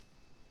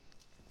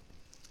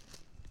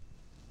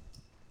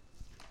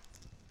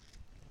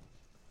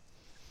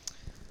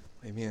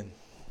Amen.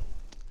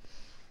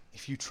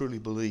 If you truly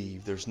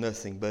believe there's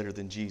nothing better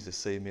than Jesus,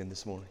 say amen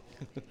this morning.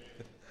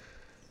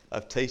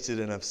 I've tasted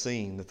and I've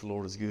seen that the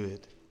Lord is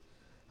good.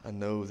 I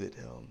know that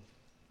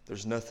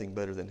there's nothing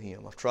better than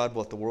Him. I've tried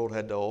what the world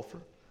had to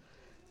offer,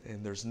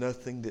 and there's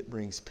nothing that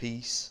brings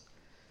peace,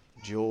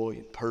 joy,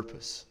 and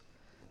purpose.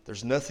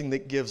 There's nothing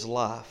that gives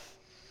life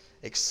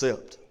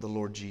except the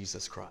Lord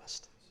Jesus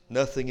Christ.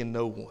 Nothing and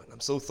no one. I'm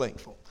so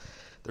thankful.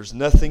 There's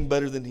nothing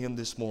better than Him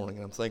this morning,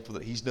 and I'm thankful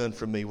that He's done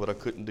for me what I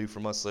couldn't do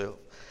for myself.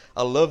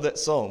 I love that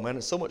song, man.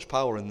 There's so much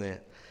power in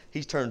that.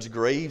 He turns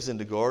graves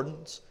into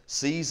gardens,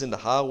 seas into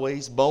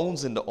highways,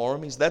 bones into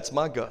armies. That's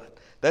my God.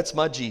 That's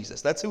my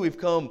Jesus. That's who we've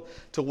come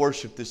to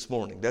worship this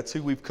morning. That's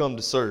who we've come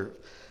to serve.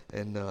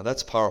 And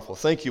that's powerful.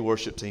 Thank you,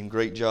 worship team.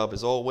 Great job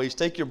as always.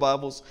 Take your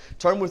Bibles.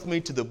 Turn with me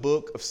to the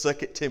book of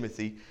 2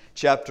 Timothy,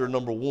 chapter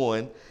number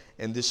 1.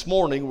 And this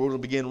morning we're going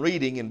to begin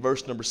reading in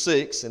verse number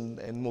 6,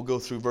 and we'll go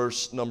through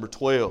verse number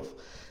 12.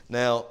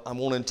 Now, I'm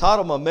going to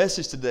entitle my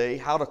message today,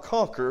 How to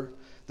Conquer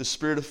the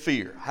Spirit of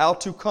Fear. How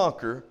to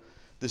Conquer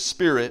the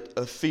Spirit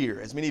of Fear.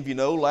 As many of you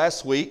know,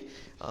 last week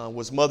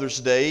was Mother's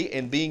Day,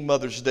 and being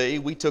Mother's Day,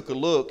 we took a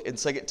look in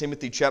 2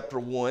 Timothy chapter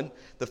 1,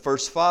 the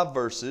first 5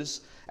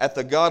 verses, at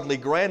the godly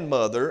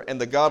grandmother and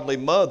the godly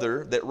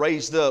mother that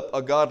raised up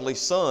a godly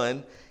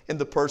son in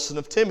the person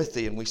of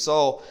Timothy. And we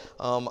saw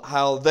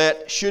how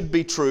that should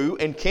be true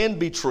and can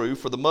be true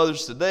for the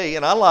mothers today.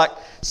 And I like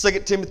 2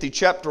 Timothy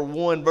chapter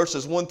 1,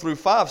 verses 1 through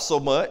 5 so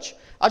much,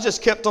 I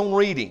just kept on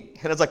reading.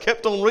 And as I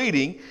kept on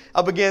reading,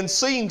 I began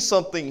seeing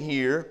something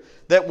here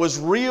that was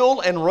real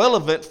and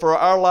relevant for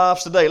our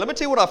lives today. Let me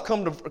tell you what I've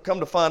come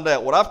to find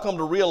out, what I've come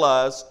to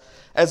realize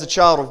as a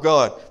child of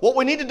God. What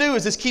we need to do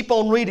is just keep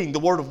on reading the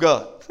Word of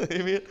God.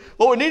 Amen.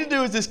 What we need to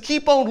do is just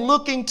keep on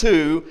looking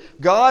to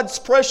God's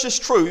precious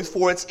truth,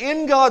 for it's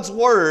in God's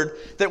Word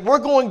that we're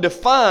going to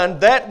find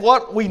that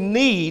what we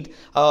need,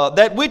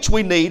 that which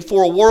we need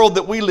for a world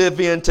that we live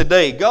in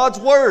today. God's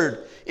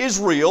Word is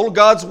real.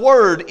 God's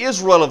Word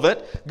is relevant.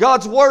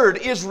 God's Word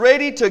is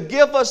ready to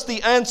give us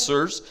the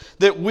answers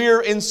that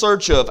we're in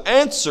search of.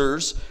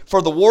 Answers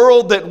for the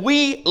world that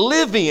we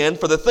live in,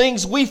 for the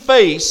things we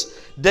face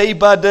day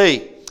by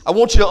day. I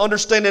want you to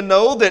understand and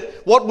know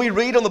that what we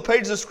read on the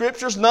pages of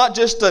Scripture is not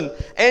just an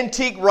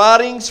antique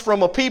writings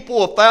from a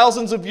people of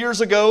thousands of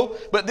years ago,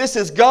 but this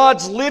is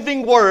God's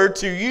living Word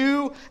to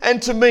you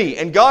and to me.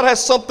 And God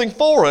has something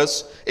for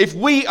us if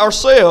we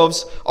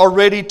ourselves are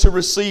ready to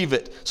receive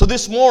it. So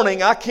this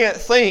morning, I can't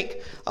think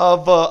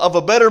of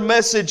a better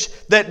message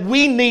that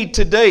we need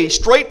today,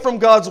 straight from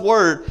God's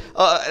Word,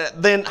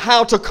 than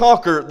how to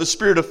conquer the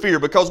spirit of fear.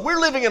 Because we're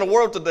living in a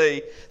world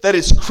today that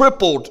is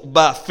crippled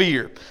by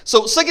fear.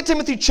 So 2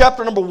 Timothy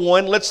chapter number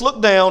 1, let's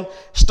look down,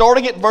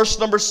 starting at verse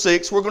number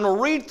 6. We're going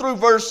to read through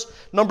verse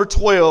number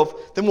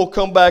 12, then we'll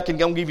come back and I'm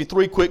going to give you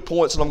 3 quick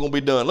points and I'm going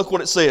to be done. Look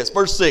what it says,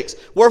 verse 6.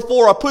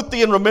 Wherefore I put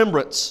thee in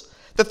remembrance,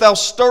 that thou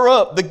stir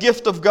up the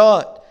gift of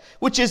God,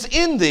 which is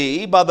in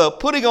thee by the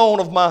putting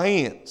on of my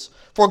hands.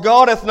 For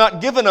God hath not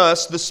given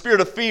us the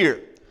spirit of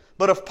fear,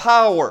 but of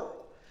power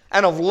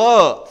and of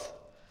love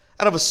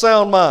and of a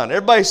sound mind.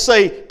 Everybody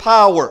say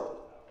power.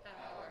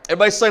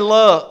 Everybody say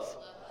love.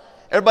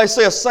 Everybody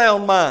say a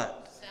sound mind.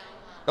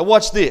 Now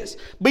watch this.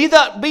 Be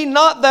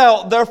not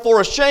thou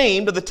therefore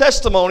ashamed of the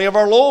testimony of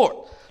our Lord,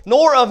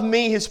 nor of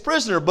me his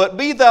prisoner, but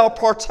be thou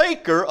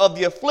partaker of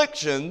the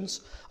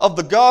afflictions of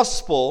the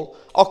gospel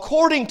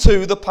according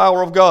to the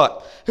power of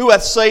God, who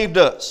hath saved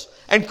us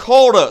and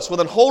called us with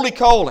an holy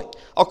calling,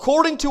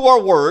 according to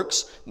our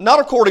works, not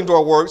according to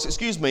our works,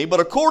 but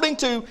according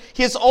to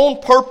His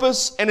own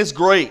purpose and His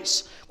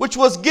grace, which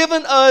was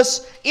given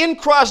us in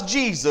Christ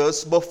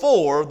Jesus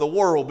before the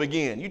world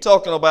began. You're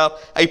talking about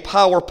a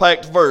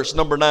power-packed verse,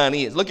 number 9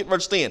 is. Look at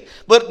verse 10.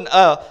 But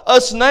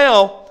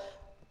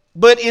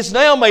is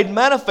now made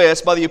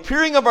manifest by the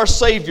appearing of our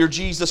Savior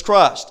Jesus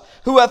Christ,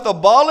 who hath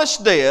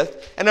abolished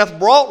death and hath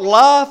brought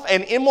life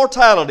and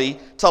immortality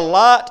to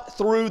light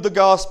through the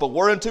gospel,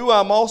 whereunto I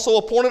am also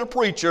appointed a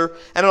preacher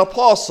and an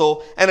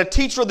apostle and a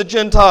teacher of the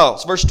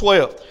Gentiles. Verse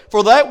 12.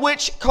 For that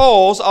which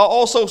cause I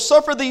also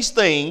suffer these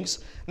things,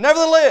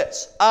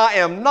 nevertheless I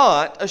am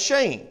not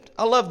ashamed.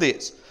 I love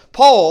this.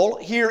 Paul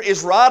here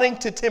is writing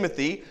to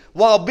Timothy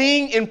while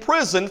being in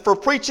prison for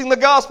preaching the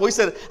gospel. He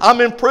said,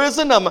 I'm in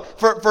prison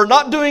for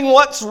not doing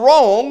what's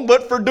wrong,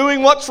 but for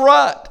doing what's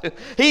right.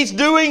 He's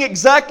doing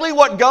exactly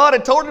what God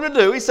had told him to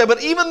do. He said,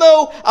 but even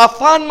though I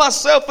find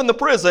myself in the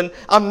prison,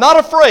 I'm not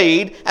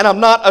afraid and I'm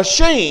not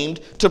ashamed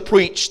to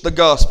preach the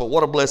gospel.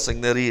 What a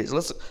blessing that is.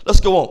 Let's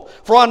go on.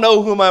 For I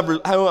know whom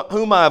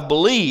I have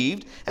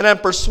believed, and I'm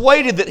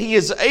persuaded that He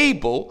is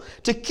able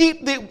to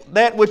keep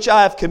that which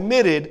I have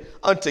committed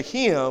unto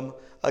Him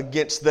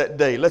against that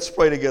day. Let's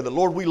pray together.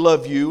 Lord, we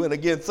love You, and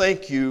again,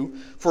 thank You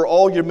for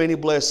all Your many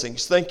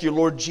blessings. Thank You,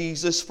 Lord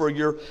Jesus, for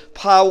Your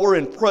power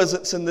and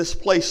presence in this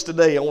place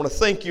today. I want to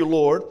thank You,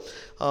 Lord,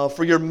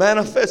 for your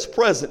manifest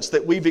presence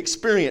that we've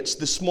experienced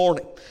this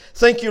morning.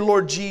 Thank you,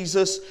 Lord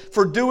Jesus,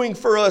 for doing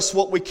for us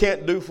what we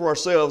can't do for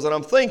ourselves. And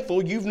I'm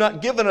thankful you've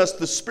not given us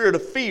the spirit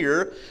of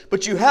fear,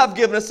 but you have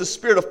given us the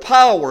spirit of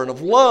power and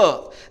of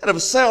love and of a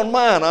sound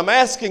mind. I'm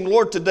asking,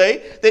 Lord,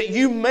 today that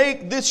you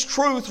make this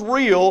truth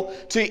real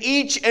to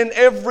each and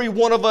every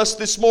one of us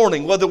this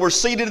morning, whether we're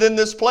seated in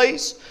this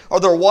place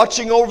or they're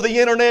watching over the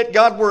internet.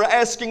 God, we're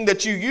asking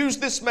that you use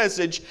this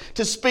message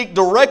to speak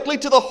directly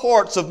to the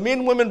hearts of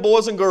men, women,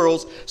 boys, and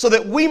girls so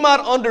that we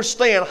might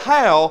understand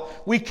how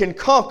we can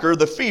conquer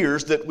the fears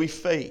that we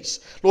face.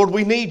 Lord,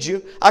 we need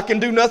you. I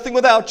can do nothing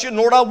without you. And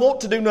Lord, I want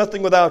to do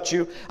nothing without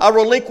you. I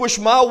relinquish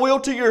my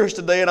will to yours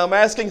today, and I'm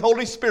asking,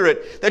 Holy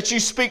Spirit, that you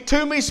speak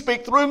to me,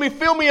 speak through me,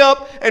 fill me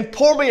up, and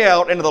pour me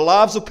out into the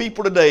lives of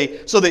people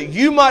today so that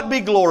you might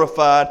be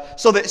glorified,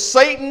 so that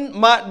Satan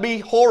might be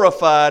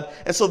horrified,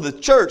 and so the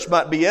church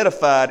might be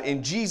edified.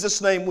 In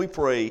Jesus' name we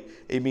pray.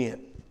 Amen.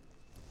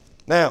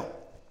 Now,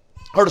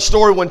 I heard a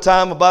story one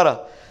time about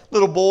a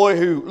little boy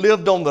who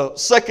lived on the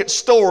second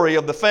story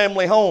of the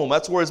family home.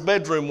 That's where his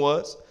bedroom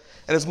was.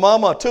 And his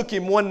mama took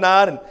him one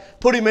night and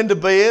put him into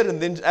bed.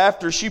 And then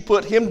after she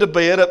put him to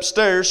bed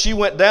upstairs, she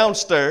went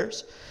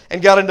downstairs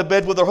and got into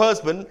bed with her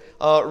husband,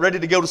 ready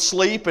to go to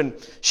sleep. And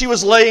she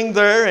was laying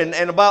there, and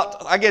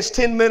about,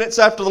 10 minutes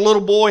after the little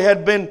boy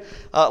had been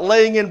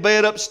laying in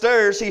bed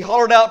upstairs, he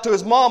hollered out to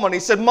his mama and he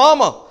said,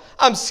 "Mama,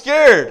 I'm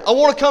scared. I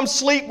want to come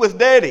sleep with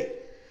Daddy."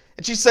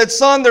 And she said,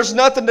 "Son, there's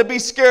nothing to be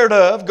scared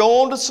of.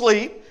 Go on to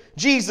sleep.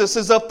 Jesus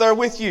is up there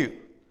with you."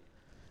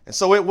 And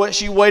so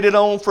she waited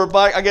on for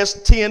about,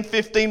 10,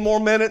 15 more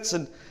minutes.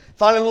 And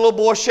finally the little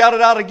boy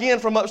shouted out again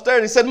from upstairs.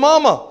 And he said,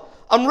 "Mama,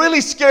 I'm really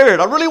scared.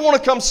 I really want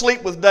to come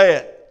sleep with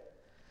Dad."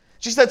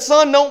 She said,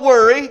 "Son, don't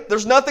worry.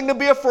 There's nothing to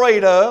be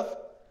afraid of.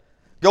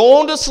 Go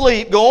on to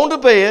sleep. Go on to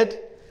bed.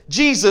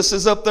 Jesus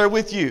is up there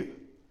with you."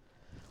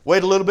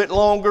 Wait a little bit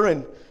longer,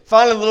 and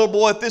finally the little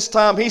boy at this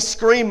time, he's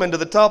screaming to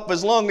the top of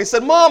his lungs. He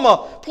said,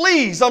 "Mama,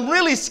 please, I'm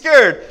really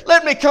scared.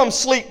 Let me come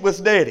sleep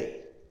with Daddy."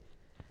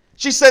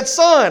 She said,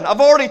 "Son,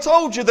 I've already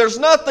told you there's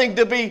nothing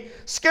to be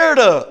scared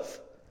of.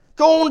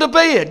 Go on to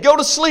bed. Go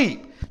to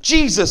sleep.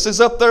 Jesus is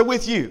up there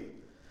with you."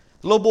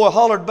 The little boy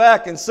hollered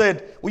back and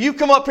said, "Will you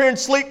come up here and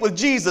sleep with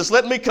Jesus?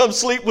 Let me come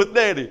sleep with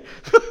Daddy."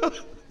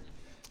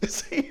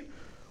 See,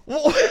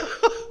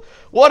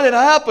 what had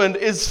happened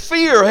is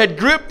fear had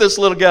gripped this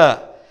little guy.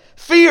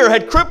 Fear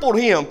had crippled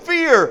him.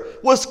 Fear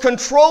was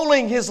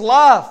controlling his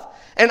life.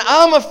 And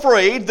I'm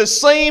afraid the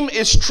same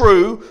is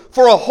true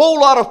for a whole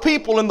lot of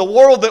people in the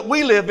world that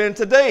we live in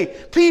today.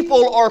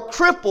 People are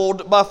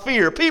crippled by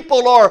fear.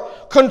 People are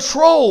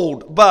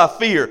controlled by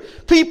fear.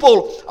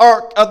 People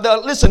are,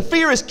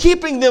 fear is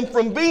keeping them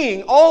from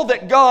being all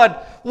that God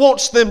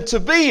wants them to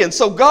be. And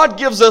so God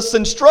gives us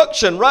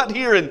instruction right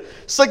here in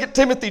 2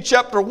 Timothy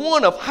chapter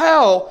 1 of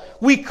how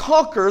we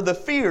conquer the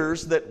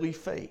fears that we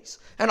face.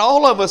 And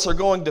all of us are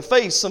going to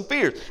face some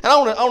fears. And I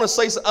want to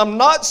say, I'm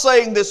not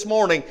saying this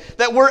morning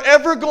that we're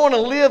ever going to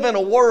live in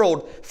a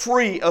world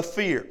free of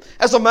fear.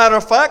 As a matter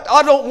of fact,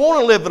 I don't want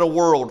to live in a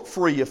world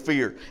free of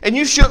fear. And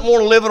you shouldn't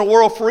want to live in a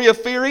world free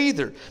of fear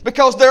either.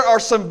 Because there are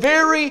some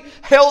very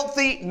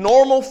healthy,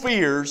 normal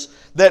fears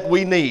that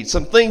we need.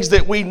 Some things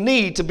that we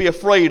need to be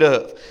afraid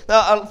of.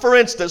 Now, for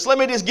instance, let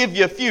me just give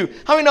you a few.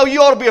 How many know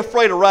you ought to be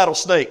afraid of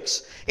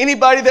rattlesnakes?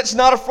 Anybody that's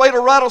not afraid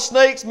of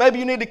rattlesnakes, maybe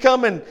you need to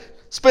come and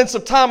spend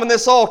some time in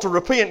this altar,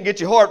 repent, and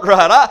get your heart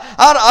right.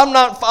 I'm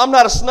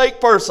not a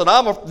snake person.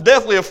 I'm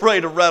definitely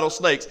afraid of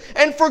rattlesnakes.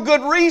 And for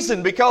good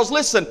reason, because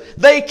listen,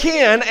 they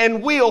can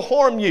and will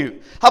harm you.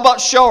 How about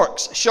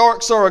sharks?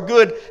 Sharks are a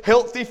good,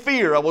 healthy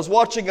fear. I was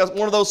watching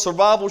one of those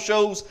survival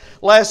shows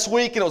last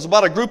week, and it was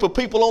about a group of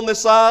people on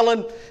this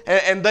island,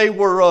 and they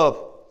were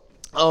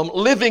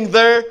living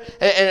there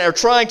and are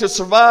trying to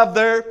survive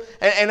there.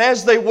 And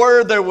as they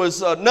were, there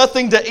was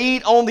nothing to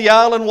eat on the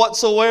island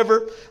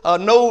whatsoever.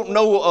 No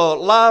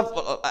live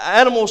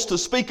animals to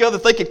speak of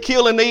that they could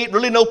kill and eat.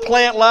 Really no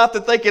plant life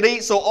that they could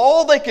eat. So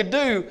all they could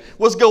do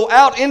was go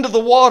out into the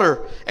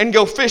water and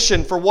go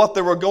fishing for what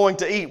they were going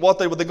to eat, what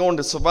they were going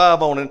to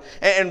survive on.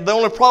 And the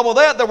only problem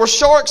with that, there were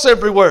sharks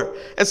everywhere.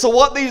 And so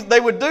what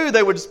they would do,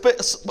 they would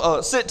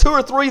sit 2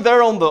 or 3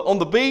 there on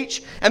the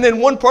beach, and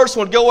then one person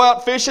would go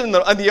out fishing,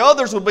 and the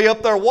others would be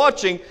up there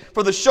watching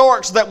for the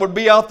sharks that would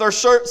be out there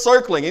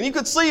circling. And you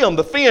could see them,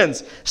 the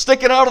fins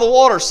sticking out of the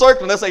water,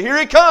 circling. They'd say, "Here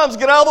he comes,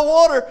 get out of the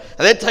water."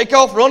 And they'd take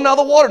off running out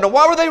of the water. Now,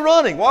 why were they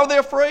running? Why were they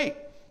afraid?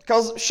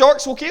 Because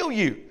sharks will kill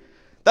you.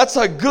 That's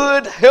a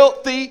good,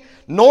 healthy,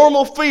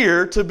 normal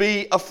fear to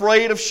be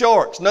afraid of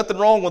sharks. Nothing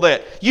wrong with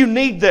that. You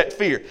need that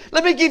fear.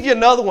 Let me give you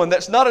another one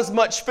that's not as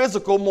much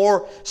physical,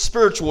 more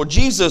spiritual.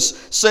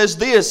 Jesus says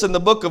this in the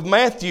book of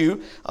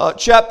Matthew,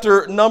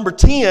 chapter number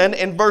 10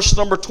 and verse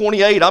number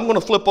 28. I'm going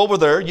to flip over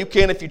there. You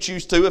can if you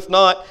choose to. If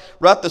not,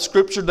 write the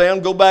scripture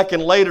down, go back in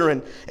later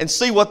and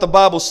see what the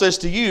Bible says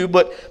to you.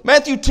 But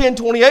Matthew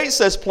 10:28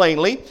 says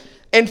plainly,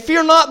 And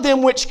fear not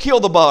them which kill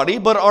the body,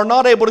 but are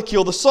not able to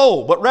kill the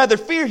soul, but rather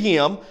fear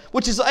him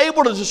which is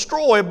able to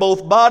destroy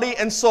both body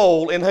and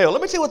soul in hell.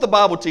 Let me tell you what the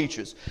Bible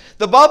teaches.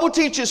 The Bible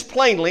teaches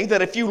plainly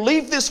that if you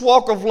leave this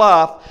walk of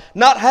life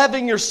not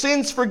having your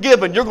sins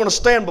forgiven, you're going to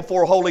stand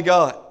before a holy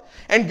God.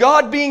 And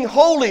God being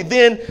holy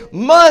then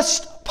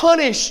must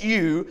punish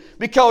you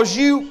because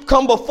you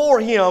come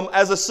before Him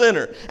as a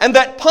sinner. And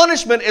that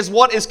punishment is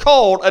what is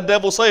called a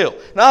devil's hell.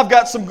 Now I've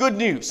got some good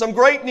news, some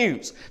great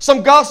news,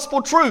 some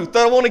gospel truth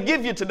that I want to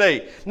give you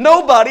today.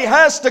 Nobody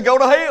has to go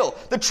to hell.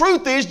 The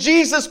truth is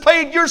Jesus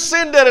paid your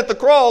sin debt at the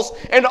cross,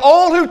 and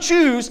all who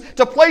choose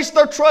to place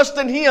their trust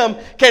in Him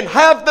can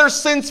have their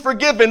sins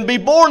forgiven, be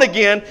born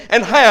again,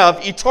 and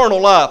have eternal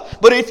life.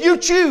 But if you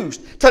choose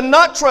to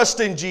not trust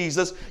in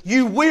Jesus,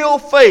 you will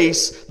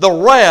face the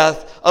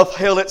wrath of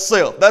hell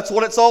itself. That's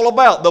what it's all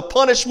about, the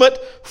punishment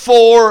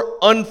for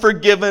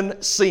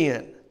unforgiven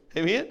sin.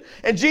 Amen?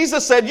 And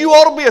Jesus said you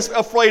ought to be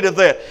afraid of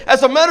that.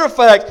 As a matter of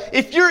fact,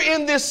 if you're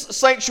in this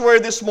sanctuary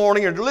this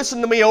morning or listen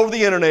to me over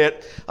the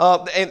internet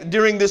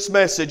during this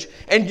message,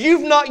 and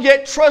you've not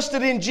yet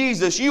trusted in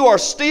Jesus, you are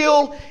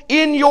still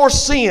in your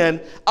sin,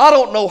 I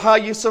don't know how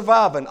you're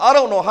surviving. I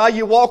don't know how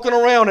you're walking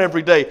around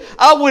every day.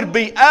 I would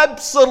be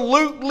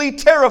absolutely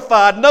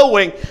terrified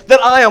knowing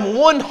that I am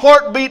one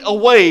heartbeat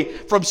away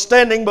from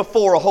standing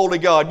before a holy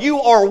God.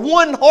 You are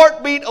one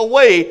heartbeat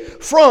away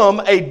from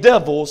a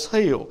devil's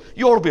hell.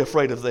 You ought to be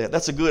afraid of that.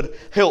 That's a good,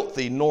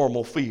 healthy,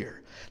 normal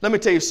fear. Let me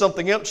tell you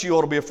something else you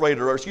ought to be afraid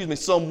of, or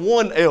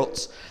someone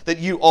else that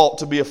you ought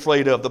to be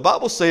afraid of. The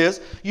Bible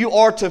says you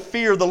are to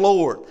fear the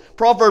Lord.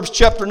 Proverbs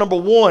chapter number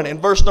 1 and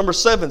verse number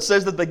 7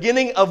 says the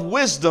beginning of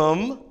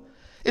wisdom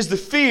is the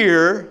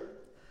fear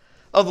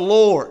of the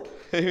Lord.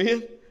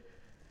 Amen?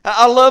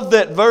 I love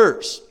that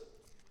verse.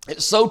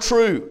 It's so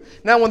true.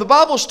 Now, when the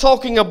Bible's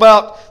talking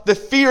about the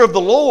fear of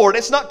the Lord,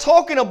 it's not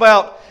talking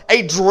about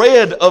a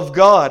dread of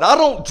God. I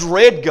don't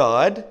dread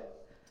God.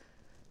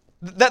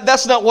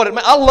 That's not what it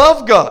means. I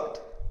love God.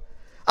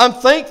 I'm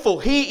thankful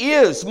He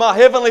is my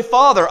Heavenly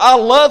Father. I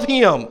love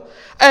Him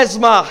as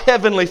my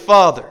Heavenly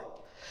Father.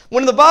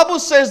 When the Bible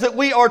says that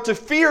we are to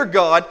fear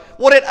God,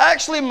 what it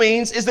actually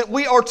means is that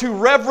we are to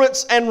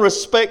reverence and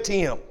respect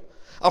Him.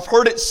 I've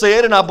heard it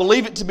said, and I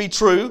believe it to be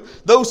true,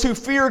 those who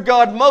fear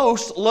God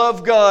most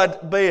love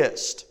God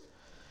best.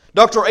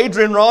 Dr.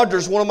 Adrian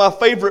Rogers, one of my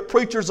favorite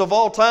preachers of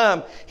all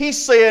time, he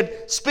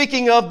said,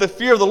 speaking of the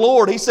fear of the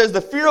Lord, he says, the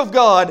fear of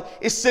God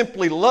is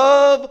simply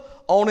love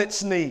on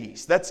its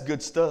knees. That's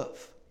good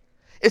stuff.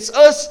 It's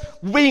us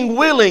being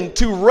willing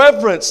to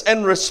reverence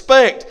and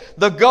respect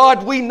the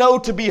God we know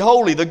to be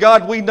holy, the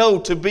God we know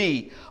to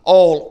be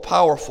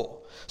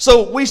all-powerful.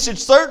 So we should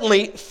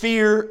certainly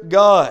fear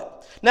God.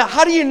 Now,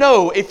 how do you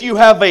know if you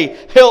have a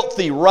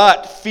healthy,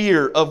 right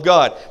fear of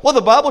God? Well,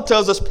 the Bible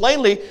tells us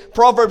plainly,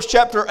 Proverbs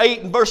chapter 8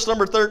 and verse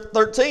number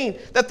 13,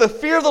 that the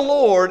fear of the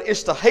Lord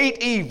is to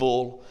hate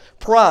evil,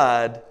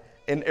 pride,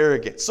 and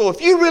arrogance. So if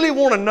you really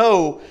want to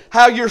know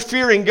how you're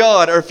fearing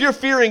God, or if you're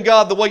fearing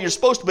God the way you're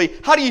supposed to be,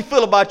 how do you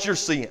feel about your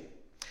sin?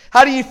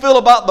 How do you feel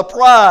about the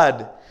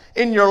pride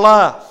in your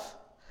life?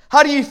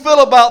 How do you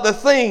feel about the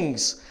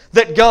things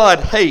that God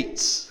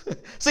hates?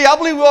 See, I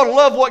believe we ought to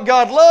love what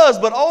God loves,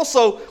 but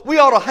also we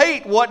ought to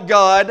hate what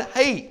God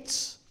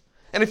hates.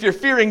 And if you're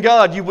fearing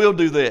God, you will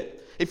do that.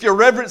 If you're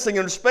reverencing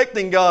and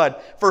respecting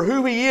God for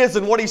who He is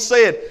and what He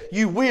said,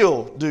 you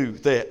will do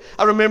that.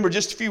 I remember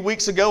just a few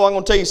weeks ago, I'm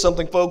going to tell you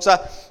something, folks.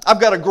 I've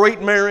got a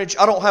great marriage.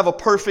 I don't have a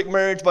perfect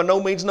marriage. By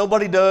no means,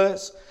 nobody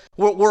does.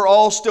 We're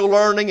all still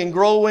learning and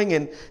growing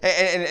and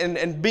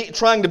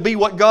trying to be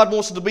what God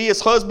wants us to be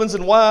as husbands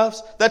and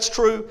wives. That's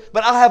true.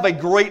 But I have a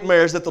great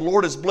marriage that the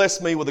Lord has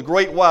blessed me with a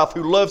great wife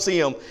who loves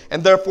Him,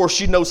 and therefore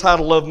she knows how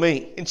to love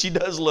me. And she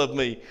does love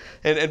me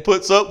and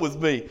puts up with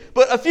me.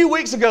 But a few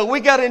weeks ago, we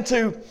got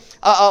into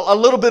a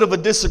little bit of a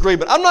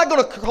disagreement. I'm not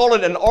going to call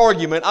it an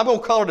argument. I'm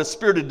going to call it a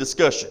spirited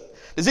discussion.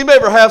 Does anybody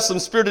ever have some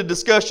spirited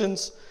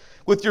discussions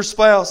with your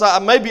spouse?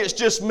 Maybe it's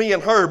just me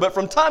and her, but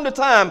from time to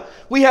time,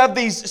 we have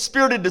these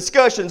spirited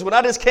discussions when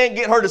I just can't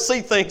get her to see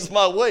things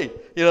my way,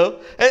 you know?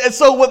 And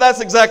so that's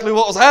exactly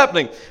what was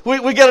happening.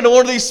 We got into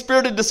one of these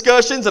spirited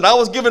discussions, and I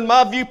was giving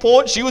my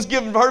viewpoint, she was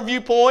giving her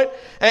viewpoint,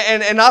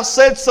 and I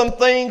said some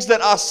things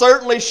that I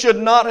certainly should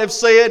not have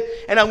said,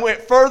 and I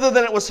went further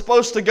than it was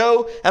supposed to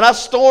go, and I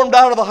stormed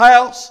out of the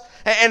house.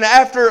 And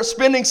after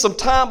spending some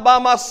time by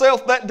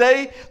myself that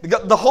day,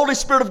 the Holy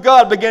Spirit of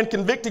God began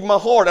convicting my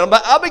heart. And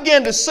I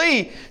began to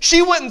see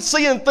she wasn't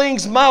seeing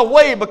things my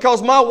way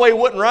because my way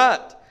wasn't right.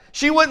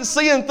 She wasn't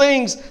seeing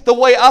things the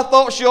way I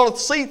thought she ought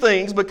to see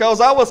things because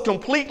I was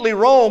completely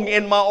wrong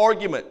in my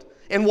argument,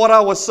 in what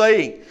I was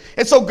saying.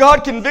 And so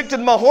God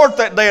convicted my heart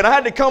that day, and I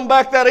had to come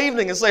back that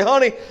evening and say,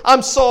 honey,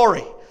 I'm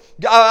sorry.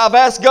 I've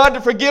asked God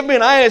to forgive me,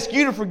 and I ask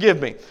you to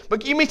forgive me.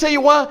 But let me tell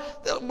you why.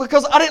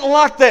 Because I didn't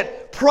like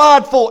that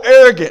prideful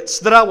arrogance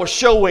that I was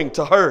showing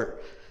to her.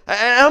 And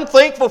I'm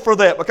thankful for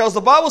that, because the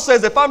Bible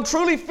says if I'm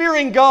truly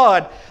fearing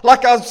God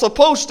like I'm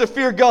supposed to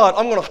fear God,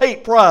 I'm going to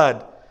hate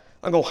pride.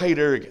 I'm going to hate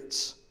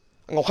arrogance.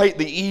 I'm going to hate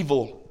the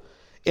evil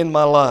in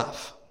my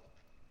life.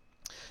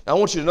 Now, I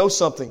want you to know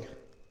something.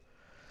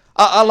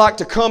 I like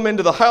to come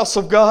into the house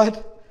of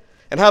God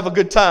and have a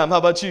good time. How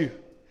about you?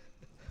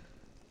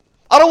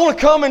 I don't want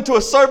to come into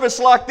a service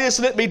like this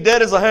and it be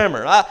dead as a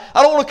hammer. I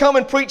don't want to come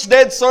and preach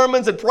dead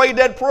sermons and pray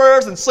dead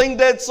prayers and sing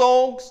dead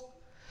songs.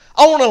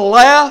 I want to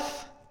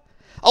laugh.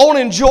 I want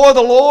to enjoy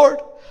the Lord.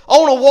 I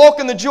want to walk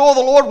in the joy of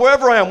the Lord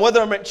wherever I am,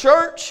 whether I'm at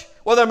church,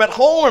 whether I'm at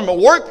home or in my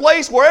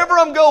workplace, wherever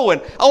I'm going.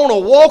 I want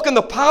to walk in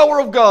the power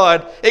of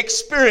God,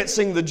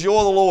 experiencing the joy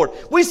of the Lord.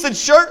 We should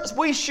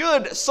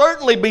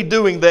certainly be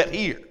doing that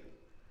here.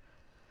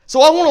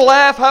 So I want to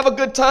laugh, have a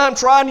good time,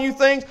 try new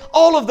things,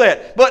 all of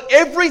that. But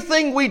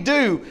everything we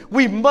do,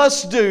 we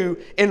must do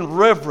in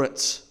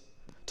reverence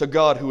to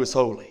God who is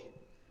holy,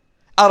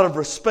 out of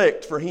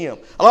respect for Him.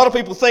 A lot of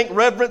people think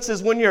reverence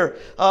is when you're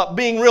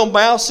being real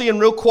mousy and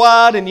real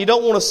quiet and you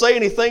don't want to say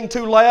anything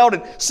too loud.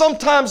 And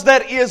sometimes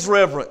that is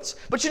reverence.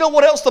 But you know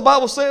what else the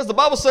Bible says? The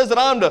Bible says that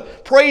I'm to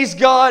praise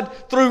God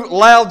through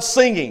loud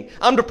singing.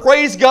 I'm to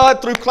praise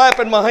God through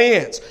clapping my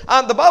hands.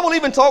 The Bible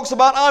even talks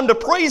about I'm to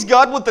praise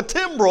God with the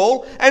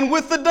timbrel and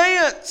with the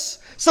dance.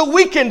 So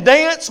we can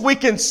dance, we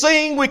can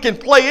sing, we can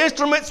play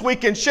instruments, we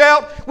can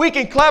shout, we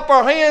can clap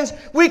our hands.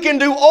 We can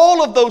do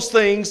all of those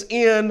things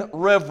in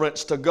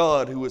reverence to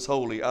God who is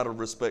holy, out of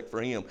respect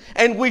for Him.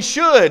 And we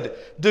should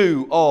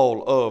do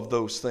all of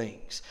those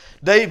things.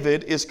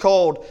 David is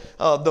called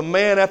the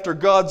man after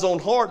God's own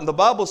heart. And the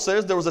Bible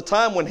says there was a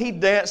time when he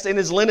danced in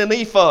his linen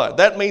ephod.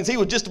 That means he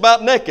was just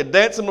about naked,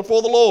 dancing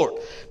before the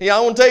Lord. Now,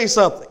 I want to tell you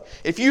something.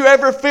 If you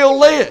ever feel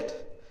led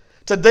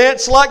to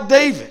dance like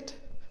David,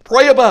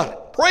 pray about it.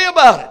 Pray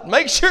about it.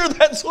 Make sure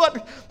that's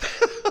what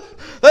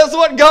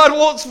God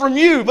wants from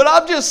you. But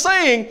I'm just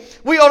saying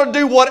we ought to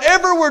do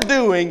whatever we're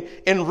doing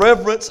in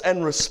reverence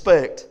and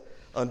respect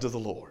unto the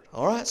Lord.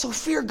 All right? So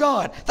fear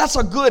God. That's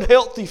a good,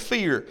 healthy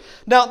fear.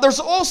 Now, there's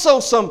also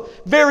some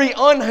very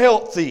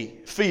unhealthy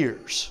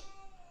fears.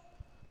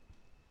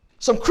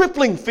 Some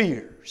crippling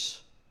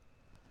fears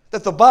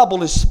that the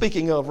Bible is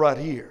speaking of right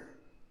here.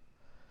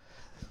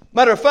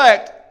 Matter of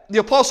fact, the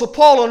Apostle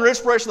Paul, under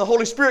inspiration of the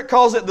Holy Spirit,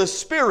 calls it the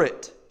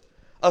spirit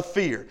of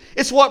fear.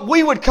 It's what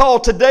we would call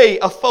today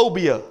a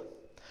phobia.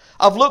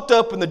 I've looked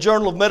up in the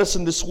Journal of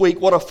Medicine this week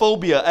what a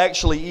phobia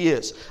actually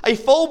is. A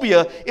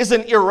phobia is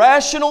an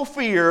irrational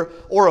fear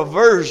or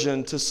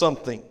aversion to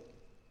something.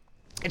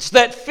 It's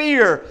that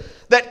fear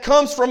that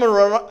comes from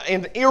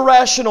an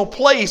irrational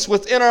place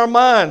within our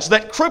minds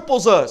that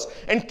cripples us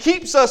and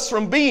keeps us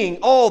from being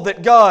all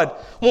that God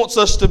wants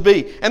us to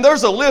be. And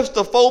there's a list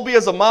of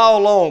phobias a mile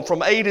long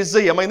from A to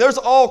Z. I mean, there's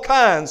all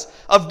kinds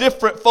of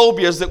different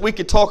phobias that we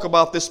could talk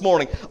about this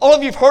morning. All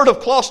of you have heard of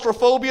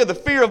claustrophobia, the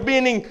fear of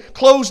being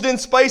enclosed in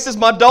spaces.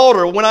 My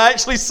daughter, when I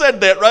actually said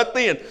that right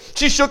then,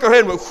 she shook her head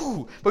and went,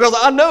 whew, because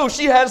I know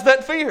she has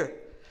that fear.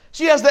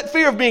 She has that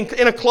fear of being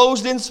in a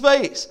closed-in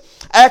space.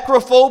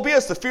 Acrophobia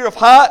is the fear of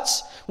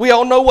heights. We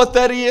all know what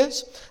that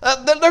is.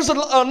 There's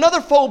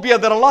another phobia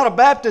that a lot of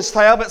Baptists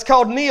have. It's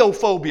called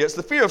neophobia. It's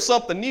the fear of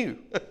something new.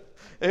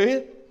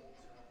 Amen?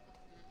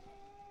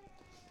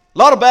 A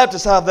lot of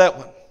Baptists have that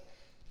one.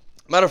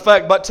 Matter of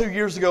fact, about 2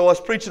 years ago, I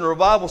was preaching a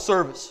revival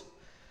service.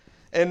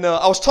 And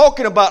I was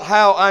talking about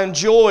how I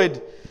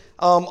enjoyed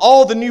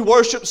all the new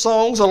worship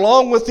songs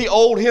along with the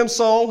old hymn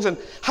songs. And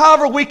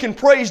however we can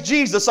praise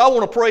Jesus, I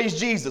want to praise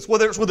Jesus.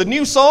 Whether it's with a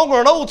new song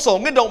or an old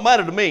song, it don't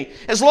matter to me.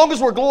 As long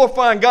as we're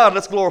glorifying God,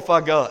 let's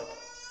glorify God.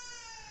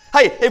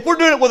 Hey, if we're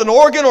doing it with an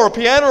organ or a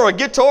piano or a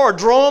guitar or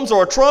drums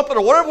or a trumpet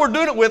or whatever we're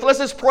doing it with, let's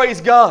just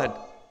praise God.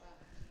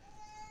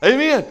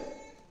 Amen.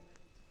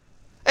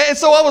 And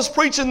so I was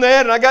preaching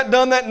that, and I got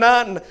done that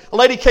night, and a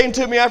lady came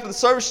to me after the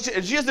service.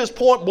 She just this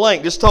point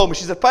blank just told me,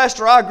 she said,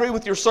 Pastor, I agree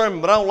with your sermon,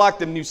 but I don't like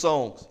them new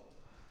songs.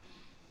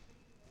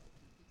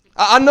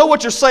 I know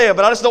what you're saying,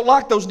 but I just don't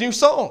like those new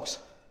songs.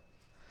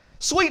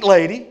 Sweet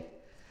lady.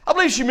 I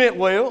believe she meant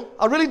well.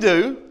 I really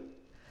do.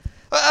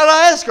 And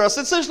I asked her, I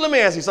said, Sister, let me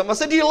ask you something. I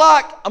said, do you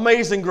like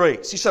Amazing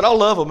Grace? She said, I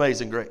love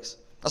Amazing Grace.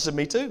 I said,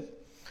 me too.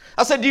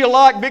 I said, do you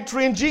like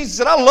Victory in Jesus? She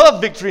said, I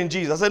love Victory in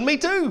Jesus. I said, me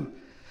too.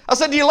 I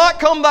said, do you like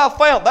Come Thou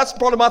Fount? That's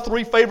probably my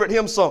 3 favorite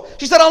hymn songs.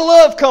 She said, I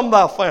love Come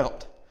Thou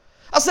Fount.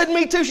 I said,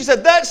 me too. She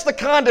said, that's the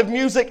kind of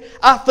music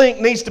I think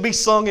needs to be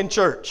sung in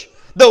church.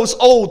 Those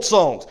old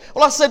songs.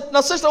 Well, I said,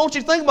 now sister, I want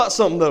you to think about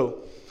something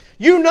though.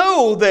 You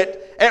know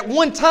that at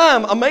one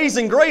time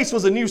Amazing Grace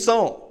was a new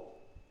song.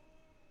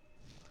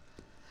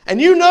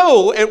 And you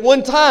know at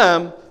one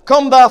time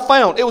Come Thou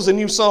Fount, it was a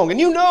new song. And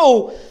you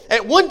know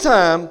at one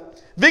time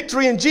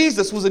Victory in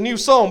Jesus was a new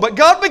song. But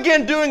God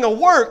began doing a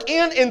work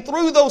in and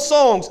through those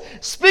songs,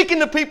 speaking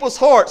to people's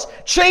hearts,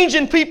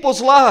 changing people's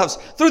lives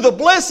through the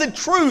blessed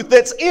truth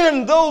that's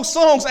in those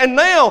songs. And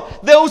now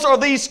those are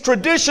these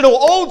traditional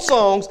old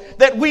songs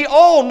that we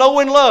all know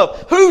and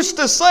love. Who's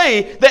to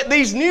say that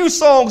these new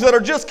songs that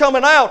are just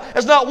coming out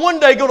is not one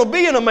day going to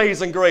be an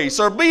Amazing Grace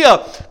or be a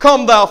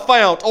Come Thou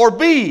Fount or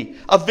be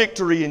a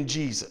Victory in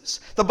Jesus?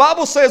 The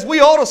Bible says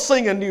we ought to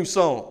sing a new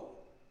song.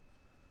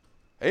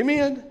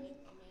 Amen.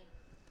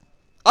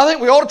 I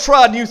think we ought to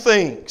try new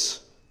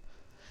things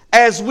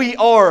as we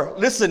are,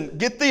 listen,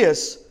 get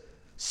this,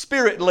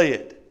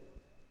 Spirit-led.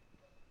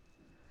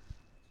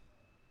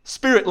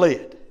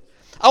 Spirit-led.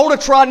 I want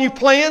to try new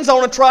plans. I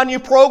want to try new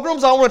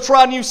programs. I want to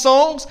try new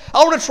songs.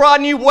 I want to try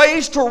new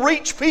ways to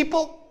reach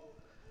people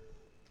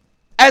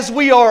as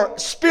we are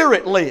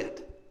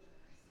Spirit-led.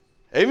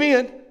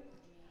 Amen.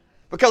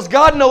 Because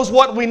God knows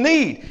what we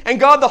need. And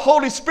God the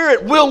Holy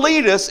Spirit will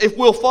lead us if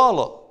we'll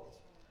follow.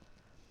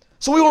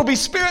 So we want to be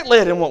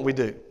Spirit-led in what we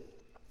do.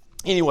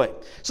 Anyway,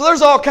 so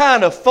there's all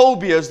kind of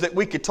phobias that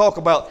we could talk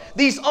about.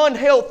 These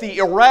unhealthy,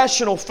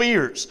 irrational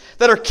fears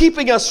that are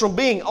keeping us from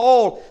being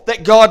all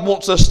that God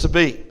wants us to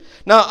be.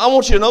 Now, I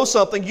want you to know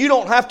something. You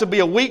don't have to be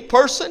a weak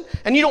person,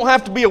 and you don't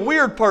have to be a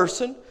weird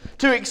person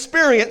to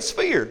experience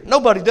fear.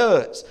 Nobody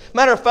does.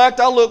 Matter of fact,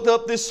 I looked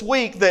up this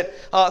week that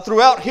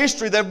throughout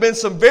history there have been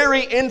some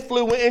very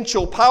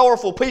influential,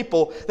 powerful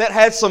people that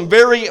had some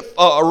very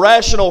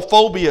irrational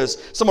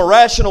phobias, some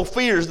irrational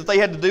fears that they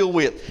had to deal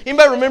with.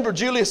 Anybody remember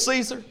Julius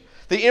Caesar,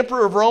 the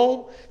emperor of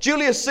Rome?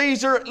 Julius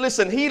Caesar,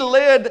 listen, he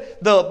led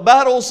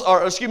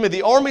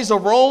the armies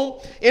of Rome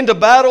into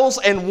battles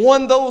and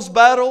won those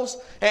battles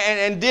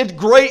and did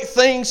great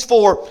things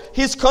for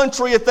his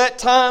country at that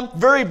time.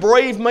 Very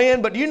brave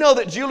man. But do you know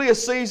that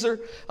Julius Caesar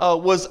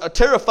was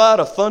terrified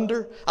of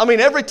thunder? I mean,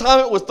 every time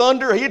it was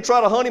thunder, he'd try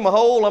to hunt him a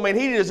hole. I mean,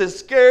 he was as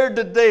scared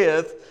to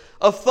death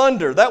of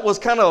thunder. That was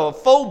kind of a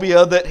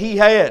phobia that he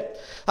had.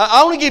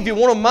 I want to give you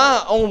one of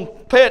my own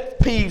pet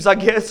peeves, I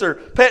guess, or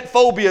pet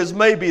phobias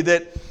maybe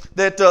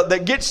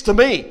that gets to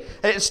me.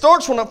 It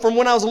starts from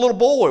when I was a little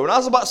boy. When I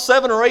was about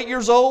 7 or 8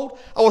 years old,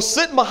 I was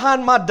sitting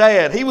behind my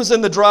dad. He was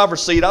in the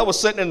driver's seat. I was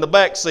sitting in the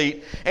back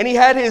seat. And he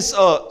had his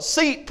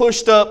seat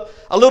pushed up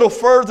a little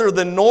further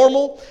than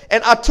normal.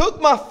 And I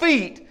took my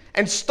feet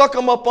and stuck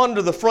them up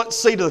under the front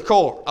seat of the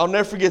car. I'll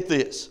never forget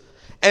this.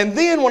 And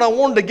then when I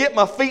wanted to get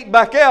my feet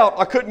back out,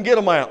 I couldn't get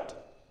them out.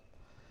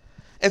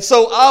 And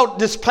so I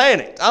just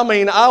panicked. I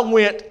mean, I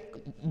went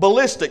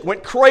ballistic,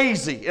 went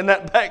crazy in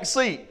that back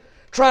seat,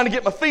 trying to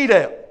get my feet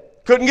out.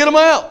 Couldn't get them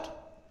out.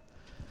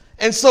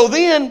 And so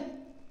then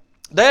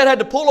Dad had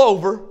to pull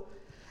over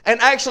and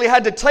actually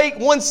had to take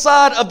one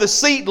side of the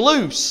seat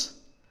loose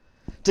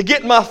to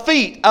get my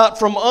feet out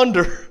from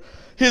under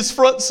his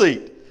front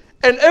seat.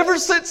 And ever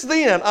since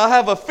then, I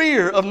have a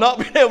fear of not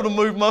being able to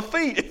move my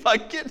feet.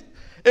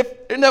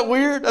 Isn't that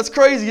weird? That's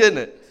crazy, isn't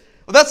it?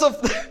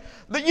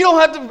 Well, you don't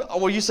have to,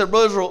 well, you said,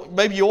 brother,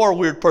 maybe you are a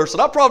weird person.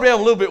 I probably am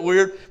a little bit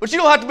weird, but you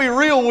don't have to be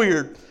real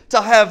weird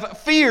to have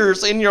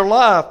fears in your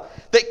life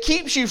that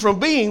keeps you from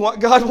being what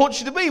God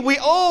wants you to be. We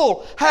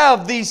all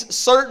have these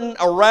certain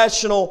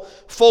irrational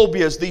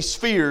phobias, these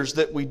fears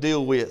that we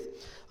deal with.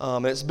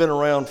 And it's been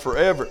around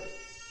forever.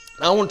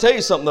 Now, I want to tell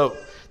you something, though.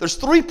 There's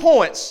 3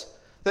 points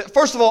that,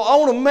 first of all, I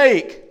want to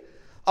make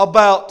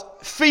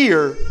about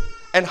fear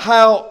and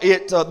how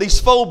these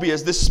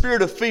phobias, this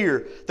spirit of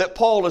fear that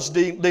Paul is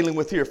dealing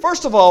with here.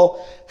 First of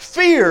all,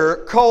 fear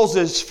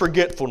causes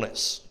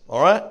forgetfulness.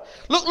 All right?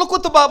 Look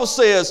what the Bible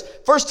says,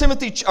 2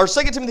 Timothy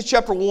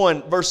chapter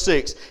 1, verse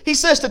 6. He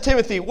says to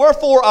Timothy,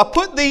 "Wherefore I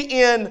put thee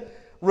in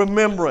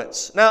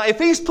remembrance." Now, if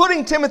he's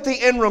putting Timothy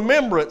in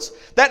remembrance,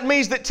 that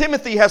means that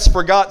Timothy has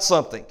forgot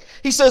something.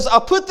 He says, "I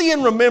put thee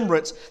in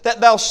remembrance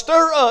that thou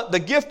stir up the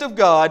gift of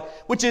God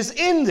which is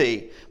in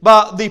thee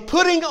by the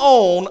putting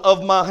on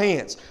of my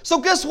hands." So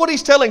guess what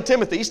he's telling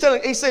Timothy? He's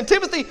saying,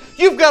 Timothy,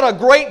 you've got a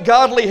great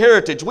godly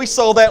heritage. We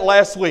saw that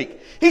last week.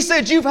 He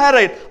said you've had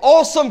an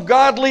awesome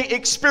godly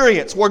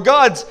experience where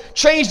God's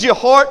changed your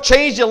heart,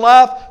 changed your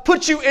life,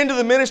 put you into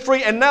the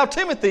ministry, and now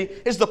Timothy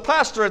is the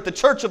pastor at the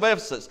church of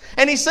Ephesus.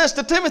 And he says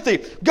to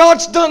Timothy,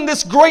 God's done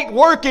this great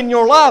work in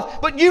your life,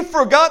 but you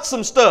forgot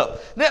some stuff.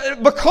 Now,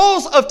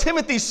 because of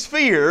Timothy's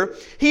fear,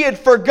 he had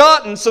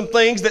forgotten some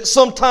things that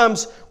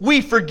sometimes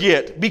we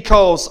forget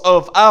because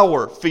of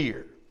our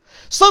fear.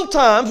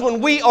 Sometimes when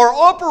we are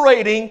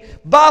operating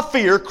by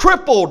fear,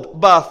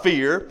 crippled by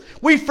fear,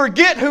 we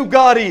forget who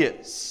God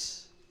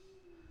is.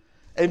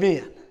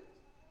 Amen.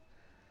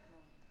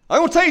 I'm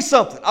going to tell you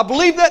something. I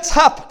believe that's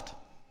happened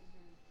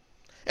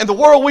in the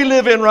world we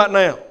live in right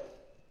now.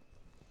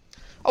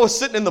 I was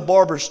sitting in the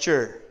barber's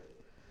chair.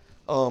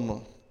 I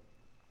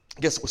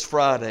guess it was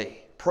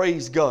Friday.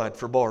 Praise God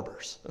for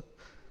barbers.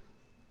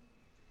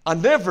 I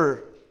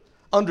never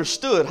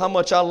understood how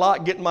much I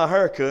liked getting my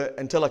hair cut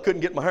until I couldn't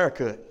get my hair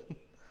cut.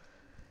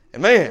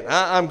 And man,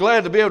 I'm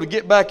glad to be able to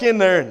get back in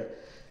there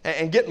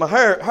and get my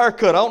hair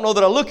cut. I don't know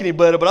that I look any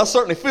better, but I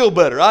certainly feel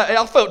better.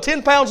 I felt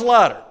 10 pounds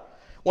lighter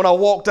when I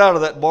walked out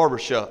of that barber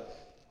shop.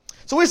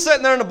 So we're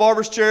sitting there in the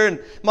barber's chair, and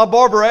my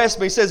barber asked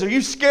me, he says, "Are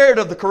you scared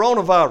of the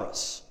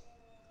coronavirus?"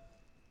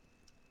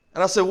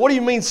 And I said, "What do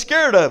you mean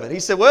scared of it?" He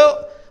said,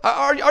 "Well,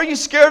 are you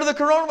scared of the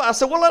coronavirus?" I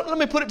said, "Well, let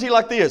me put it to you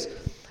like this.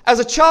 As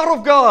a child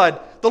of God,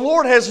 the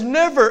Lord has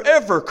never,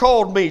 ever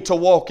called me to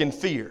walk in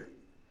fear.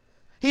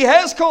 He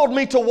has called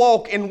me to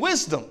walk in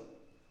wisdom,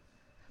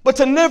 but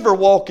to never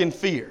walk in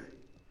fear."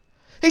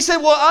 He said,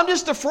 "Well, I'm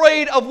just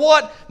afraid of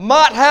what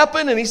might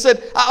happen." And he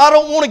said, I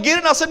don't want to get it.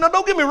 And I said, "No,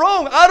 don't get me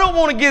wrong. I don't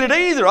want to get it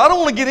either. I don't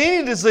want to get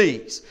any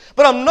disease.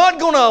 But I'm not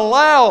going to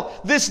allow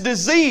this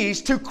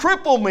disease to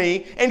cripple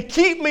me and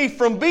keep me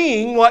from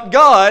being what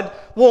God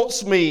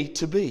wants me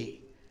to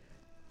be."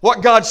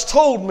 what God's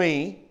told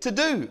me to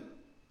do.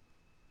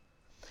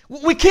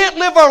 We can't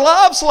live our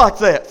lives like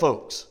that,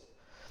 folks.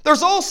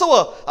 There's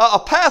also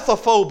a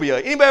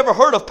pathophobia. Anybody ever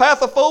heard of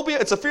pathophobia?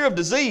 It's a fear of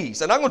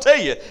disease. And I'm going to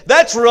tell you,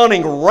 that's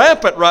running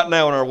rampant right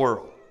now in our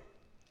world.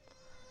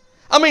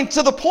 I mean,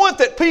 to the point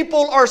that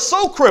people are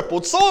so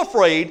crippled, so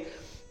afraid,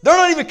 they're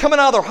not even coming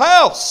out of their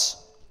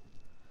house.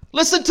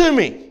 Listen to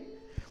me.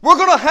 We're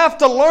going to have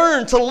to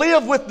learn to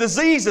live with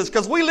diseases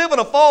because we live in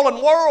a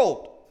fallen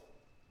world.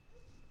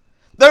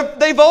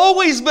 They've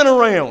always been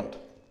around.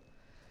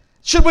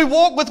 Should we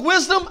walk with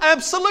wisdom?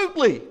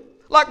 Absolutely.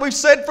 Like we've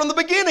said from the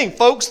beginning,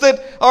 folks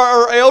that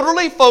are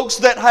elderly, folks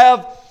that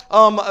have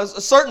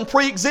certain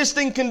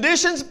pre-existing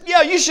conditions,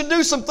 yeah, you should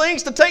do some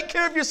things to take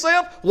care of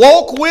yourself.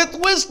 Walk with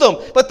wisdom.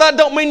 But that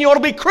don't mean you ought to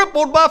be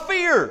crippled by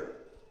fear.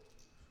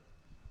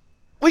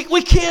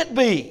 We can't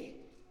be.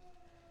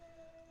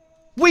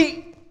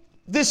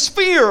 This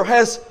fear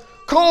has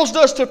caused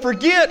us to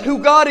forget who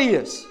God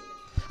is.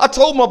 I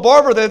told my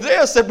barber the other day,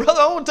 I said, brother,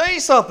 I want to tell you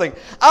something.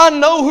 I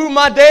know who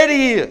my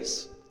daddy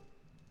is.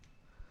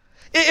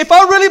 If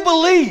I really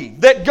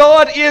believe that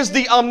God is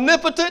the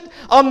omnipotent,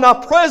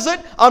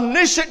 omnipresent,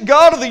 omniscient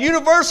God of the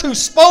universe who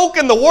spoke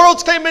and the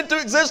worlds came into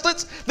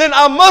existence, then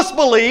I must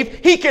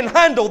believe He can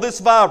handle this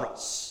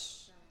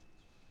virus.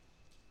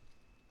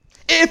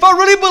 If I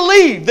really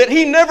believe that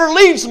He never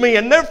leaves me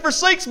and never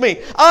forsakes me,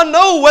 I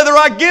know whether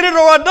I get it or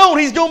I don't,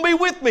 He's going to be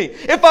with me.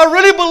 If I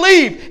really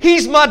believe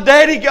He's my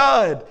daddy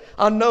God,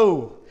 I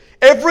know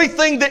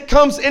everything that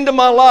comes into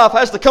my life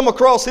has to come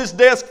across His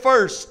desk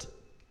first.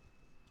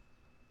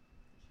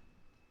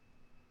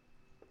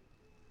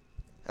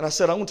 And I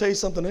said, I'm going to tell you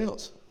something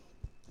else.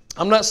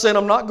 I'm not saying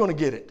I'm not going to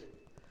get it.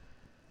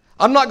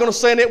 I'm not going to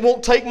say it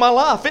won't take my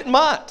life. It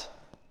might.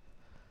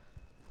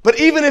 But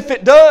even if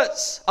it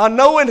does, I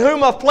know in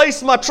whom I've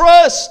placed my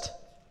trust.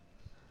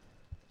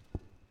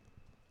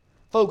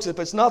 Folks, if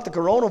it's not the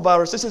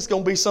coronavirus, this is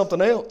going to be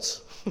something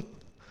else.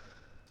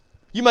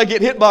 You may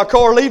get hit by a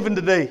car leaving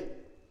today.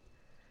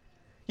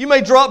 You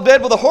may drop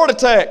dead with a heart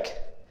attack.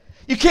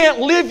 You can't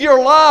live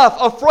your life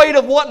afraid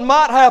of what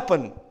might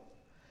happen.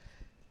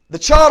 The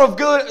child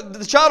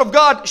of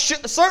God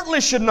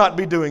certainly should not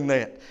be doing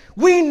that.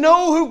 We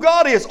know who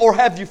God is, or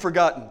have you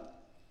forgotten?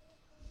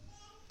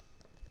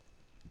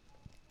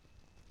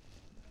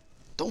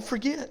 Don't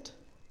forget.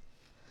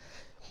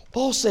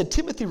 Paul said,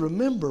 Timothy,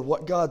 remember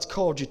what God's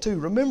called you to.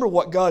 Remember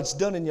what God's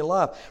done in your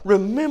life.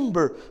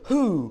 Remember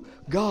who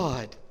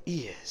God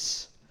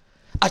is.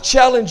 I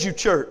challenge you,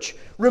 church.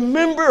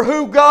 Remember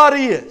who God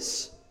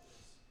is.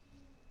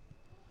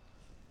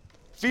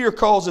 Fear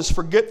causes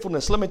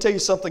forgetfulness. Let me tell you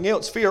something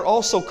else. Fear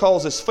also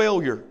causes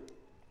failure.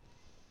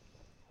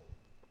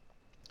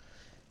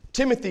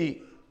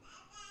 Timothy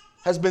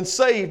has been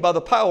saved by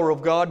the power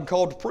of God and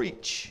called to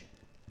preach.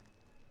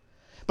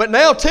 But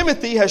now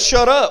Timothy has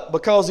shut up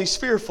because he's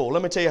fearful.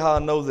 Let me tell you how I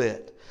know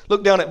that.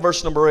 Look down at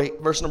verse number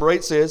 8. Verse number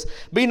 8 says,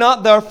 Be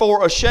not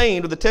therefore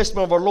ashamed of the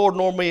testimony of our Lord,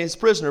 nor me his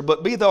prisoner,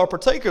 but be thou a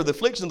partaker of the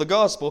affliction of the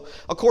gospel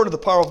according to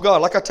the power of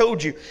God. Like I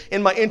told you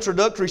in my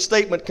introductory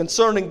statement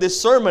concerning this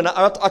sermon,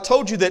 I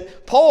told you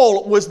that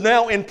Paul was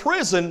now in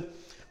prison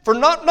for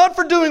not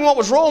for doing what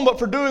was wrong, but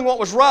for doing what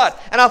was right.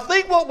 And I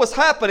think what was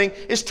happening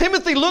is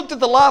Timothy looked at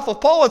the life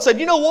of Paul and said,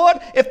 you know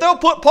what? If they'll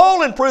put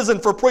Paul in prison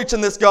for preaching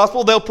this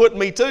gospel, they'll put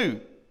me too.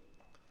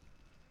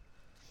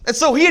 And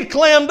so he had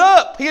clammed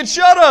up. He had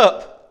shut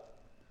up.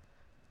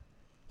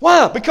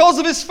 Why? Because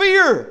of his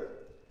fear.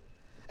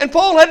 And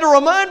Paul had to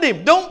remind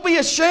him, don't be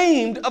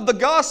ashamed of the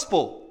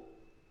gospel.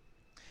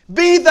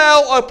 Be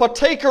thou a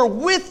partaker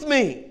with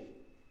me.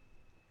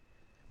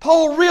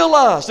 Paul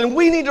realized, and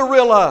we need to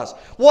realize,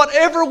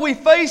 whatever we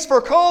face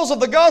for cause of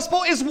the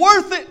gospel is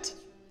worth it.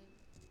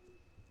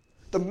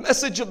 The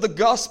message of the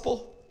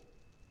gospel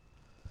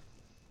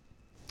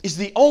is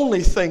the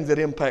only thing that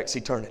impacts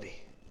eternity.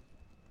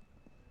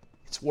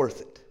 It's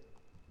worth it.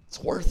 It's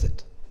worth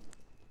it.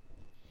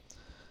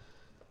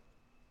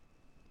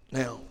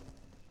 Now,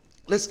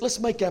 let's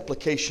make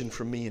application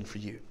for me and for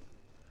you.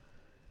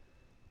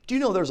 Do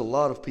you know there's a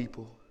lot of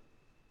people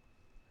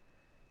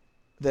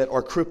that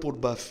are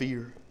crippled by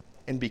fear,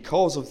 and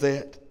because of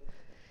that,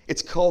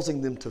 it's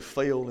causing them to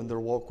fail in their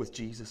walk with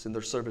Jesus and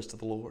their service to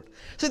the Lord.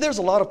 See, there's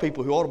a lot of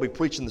people who ought to be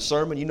preaching the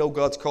sermon. You know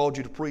God's called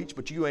you to preach,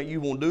 but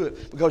you won't do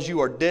it because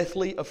you are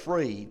deathly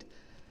afraid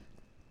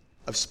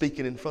of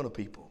speaking in front of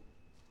people.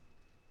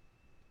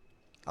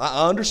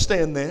 I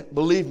understand that.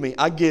 Believe me,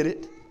 I get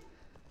it.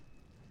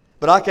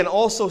 But I can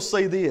also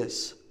say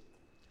this.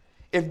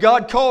 If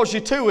God calls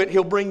you to it,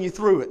 He'll bring you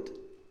through it.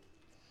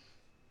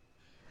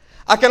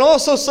 I can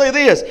also say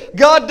this.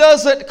 God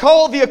doesn't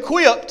call the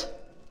equipped,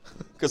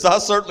 because I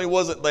certainly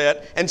wasn't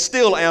that, and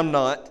still am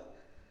not.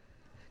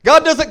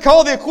 God doesn't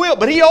call the equipped,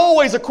 but He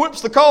always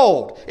equips the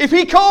called. If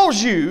He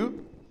calls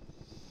you,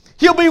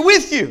 He'll be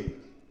with you.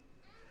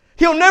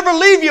 He'll never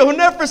leave you. He'll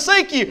never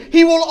forsake you.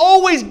 He will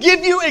always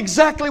give you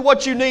exactly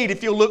what you need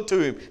if you'll look to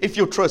Him, if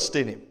you'll trust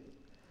in Him.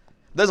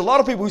 There's a lot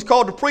of people who's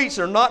called to preach.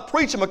 They're not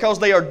preaching because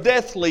they are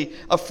deathly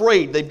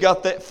afraid. They've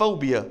got that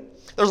phobia.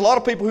 There's a lot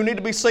of people who need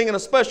to be singing a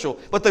special,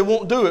 but they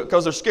won't do it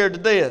because they're scared to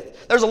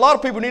death. There's a lot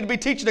of people who need to be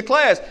teaching a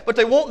class, but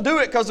they won't do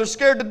it because they're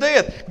scared to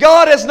death.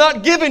 God has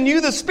not given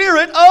you the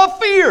spirit of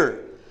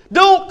fear.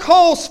 Don't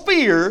cause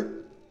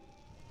fear,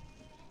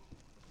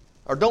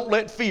 or don't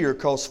let fear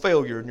cause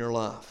failure in your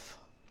life.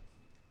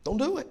 Don't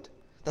do it.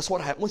 That's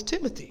what happened with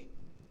Timothy.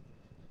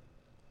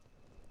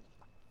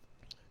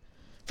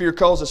 Fear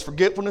causes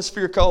forgetfulness.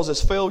 Fear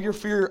causes failure.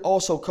 Fear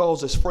also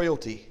causes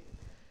frailty.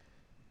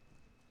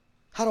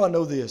 How do I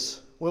know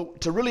this? Well,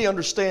 to really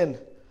understand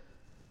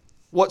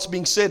what's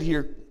being said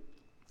here,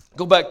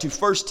 go back to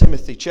 1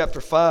 Timothy chapter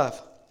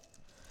 5.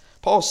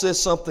 Paul says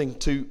something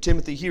to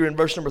Timothy here in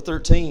verse number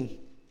 13.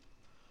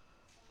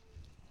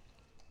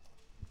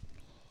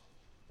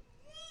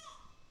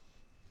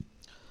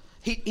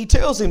 He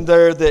tells him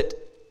there that,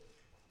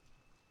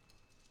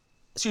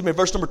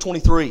 verse number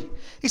 23.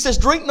 He says,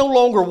 drink no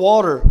longer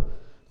water,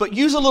 but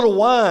use a little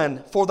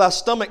wine for thy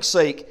stomach's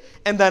sake,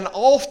 and thine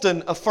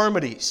often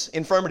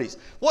infirmities.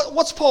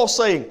 What's Paul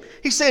saying?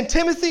 He's saying,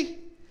 Timothy,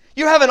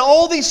 you're having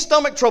all these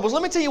stomach troubles.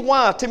 Let me tell you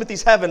why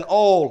Timothy's having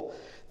all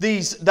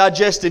these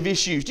digestive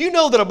issues. Do you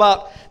know that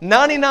about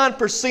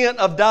 99%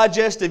 of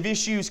digestive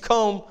issues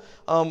come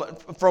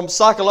from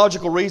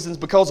psychological reasons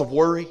because of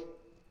worry?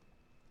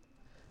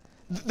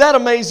 That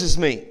amazes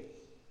me.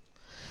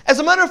 As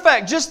a matter of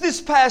fact, just this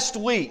past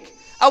week,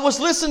 I was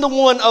listening to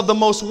one of the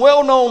most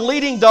well-known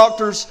leading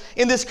doctors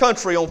in this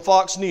country on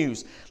Fox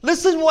News.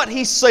 Listen to what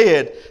he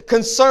said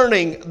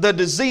concerning the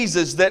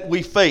diseases that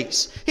we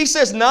face. He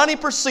says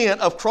 90%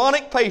 of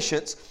chronic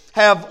patients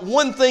have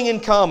one thing in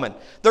common.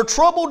 Their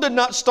trouble did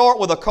not start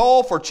with a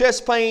cough or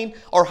chest pain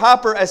or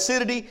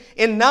hyperacidity.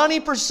 In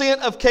 90%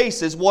 of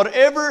cases,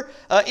 whatever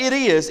it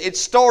is, it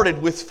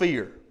started with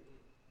fear.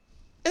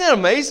 Isn't that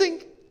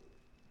amazing?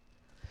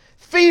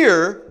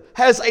 Fear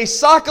has a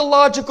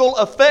psychological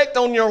effect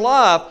on your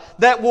life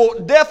that will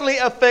definitely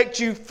affect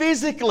you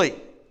physically.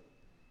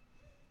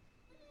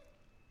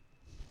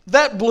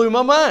 That blew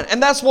my mind.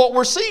 And that's what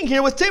we're seeing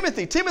here with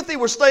Timothy. Timothy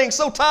was staying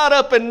so tied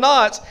up in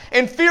knots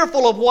and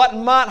fearful of what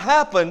might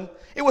happen,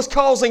 it was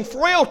causing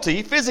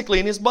frailty physically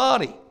in his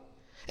body.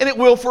 And it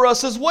will for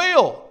us as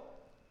well.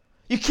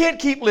 You can't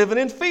keep living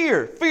in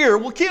fear. Fear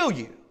will kill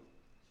you.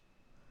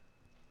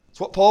 That's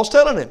what Paul's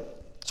telling him.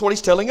 That's what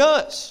he's telling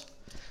us.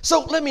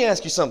 So let me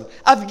ask you something.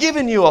 I've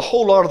given you a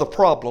whole lot of the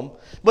problem,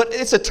 but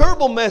it's a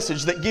terrible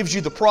message that gives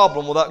you the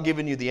problem without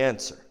giving you the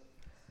answer.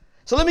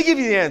 So let me give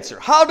you the answer.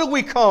 How do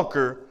we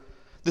conquer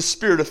the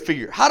spirit of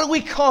fear? How do we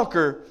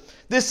conquer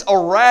this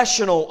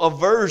irrational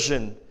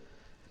aversion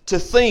to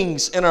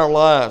things in our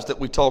lives that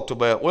we talked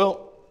about?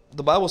 Well,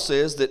 the Bible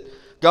says that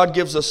God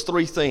gives us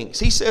three things.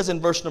 He says in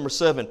verse number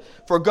 7,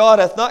 for God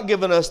hath not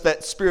given us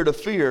that spirit of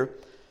fear,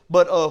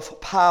 but of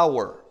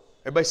power.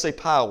 Everybody say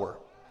power.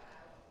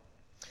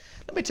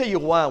 Let me tell you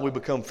why we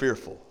become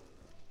fearful.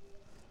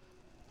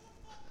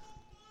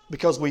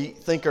 Because we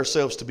think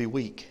ourselves to be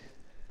weak.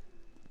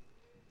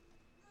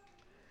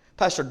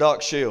 Pastor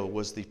Doc Shell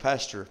was the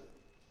pastor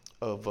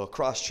of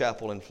Christ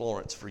Chapel in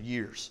Florence for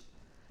years.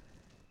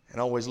 And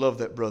I always loved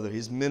that brother.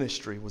 His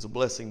ministry was a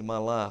blessing to my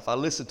life. I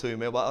listened to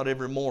him about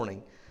every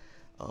morning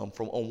on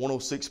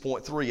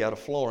 106.3 out of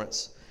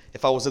Florence.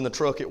 If I was in the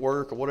truck at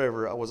work or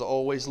whatever, I was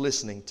always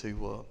listening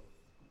to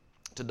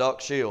Doc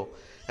Shell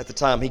at the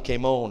time he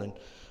came on. And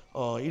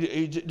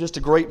he's just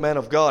a great man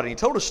of God. And he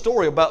told a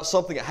story about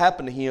something that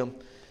happened to him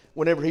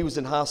whenever he was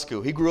in high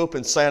school. He grew up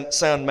in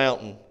Sand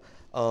Mountain.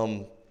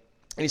 And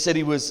he said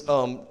he was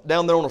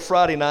down there on a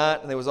Friday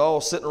night, and they was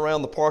all sitting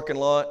around the parking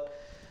lot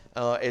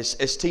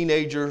as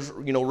teenagers,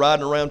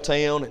 riding around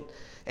town.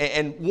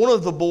 And one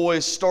of the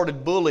boys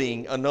started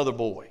bullying another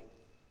boy.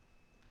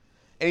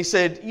 And he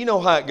said, you know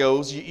how it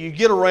goes. You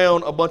get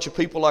around a bunch of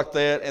people like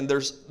that, and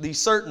there's these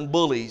certain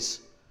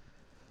bullies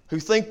who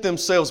think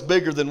themselves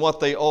bigger than what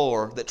they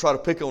are, that try to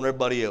pick on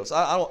everybody else.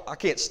 I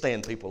can't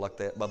stand people like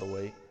that, by the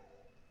way.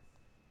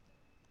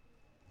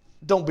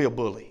 Don't be a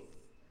bully.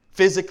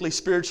 Physically,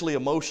 spiritually,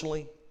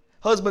 emotionally.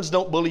 Husbands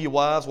don't bully your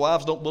wives.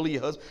 Wives don't bully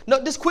your husbands.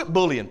 No, just quit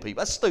bullying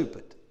people. That's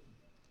stupid.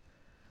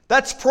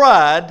 That's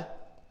pride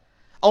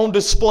on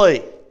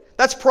display.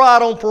 That's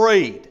pride on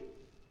parade.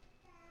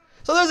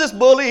 So there's this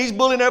bully. He's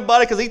bullying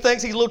everybody because he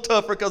thinks he's a little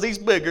tougher because he's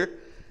bigger.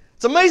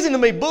 It's amazing to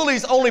me.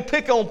 Bullies only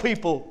pick on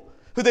people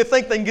who they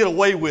think they can get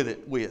away with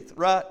it with,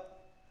 right?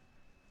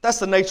 That's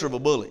the nature of a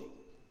bully.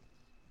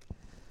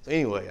 So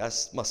anyway,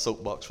 that's my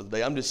soapbox for the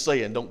day. I'm just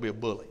saying, don't be a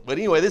bully. But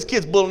anyway, this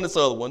kid's bullying this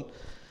other one,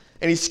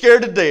 and he's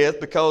scared to death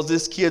because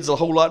this kid's a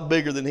whole lot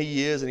bigger than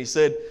he is. And he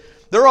said,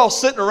 they're all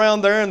sitting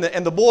around there,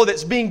 and the boy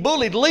that's being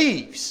bullied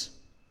leaves.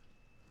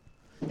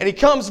 And he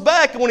comes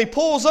back, and when he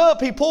pulls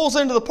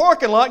into the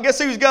parking lot, and guess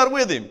who's got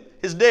with him?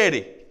 His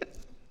daddy.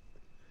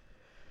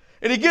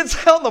 And he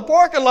gets out in the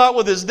parking lot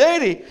with his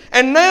daddy.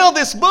 And now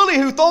this bully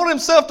who thought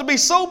himself to be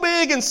so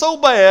big and so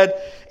bad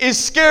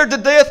is scared to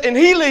death, and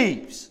he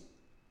leaves.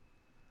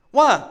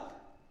 Why?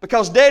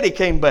 Because daddy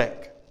came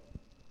back.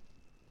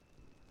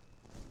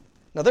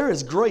 Now there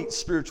is great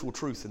spiritual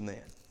truth in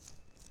that.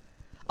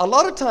 A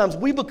lot of times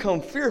we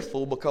become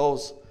fearful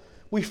because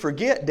we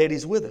forget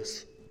Daddy's with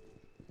us.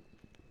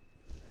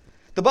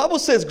 The Bible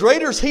says,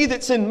 greater is He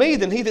that's in me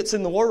than he that's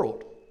in the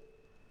world.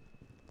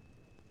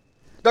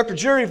 Dr.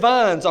 Jerry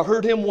Vines, I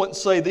heard him once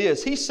say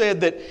this. He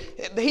said that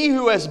he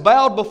who has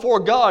bowed before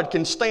God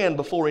can stand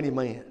before any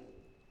man.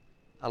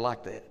 I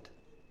like that.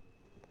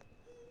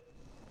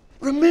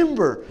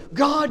 Remember,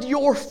 God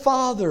your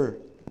Father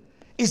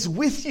is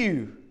with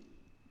you.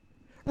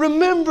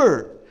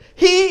 Remember,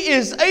 He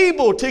is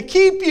able to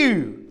keep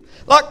you.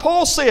 Like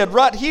Paul said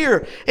right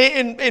here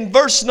in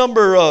verse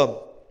number,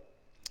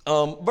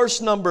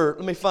 let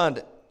me find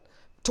it.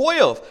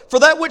 12. For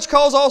that which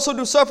cause also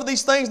to suffer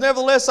these things,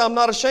 nevertheless I'm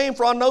not ashamed,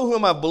 for I know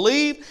whom I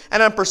believe,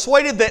 and I'm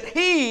persuaded that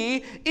He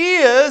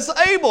is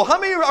able. How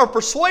many are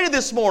persuaded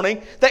this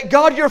morning that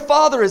God your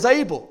Father is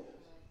able?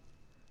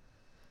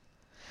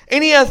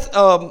 And He hath,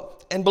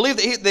 and believe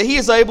that he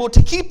is able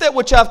to keep that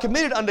which I've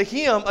committed unto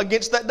Him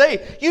against that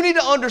day. You need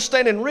to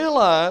understand and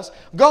realize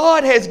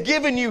God has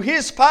given you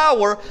His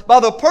power by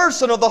the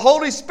person of the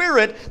Holy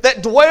Spirit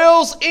that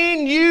dwells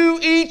in you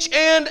each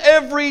and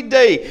every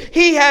day.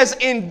 He has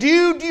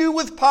endued you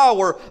with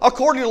power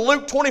according to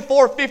Luke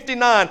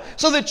 24:59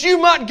 so that you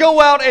might go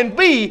out and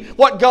be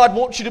what God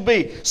wants you to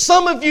be.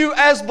 Some of you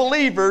as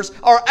believers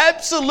are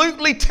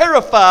absolutely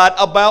terrified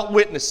about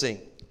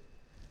witnessing.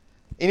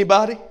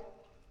 Anybody?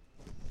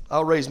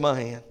 I'll raise my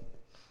hand.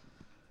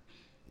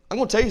 I'm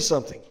going to tell you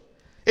something.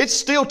 It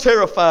still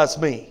terrifies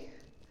me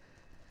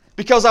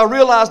because I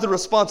realize the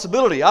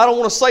responsibility. I don't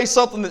want to say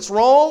something that's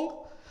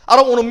wrong. I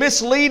don't want to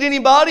mislead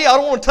anybody. I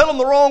don't want to tell them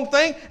the wrong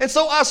thing. And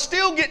so I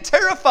still get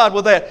terrified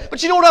with that.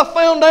 But you know what I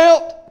found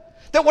out?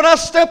 That when I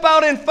step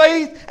out in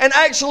faith and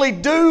actually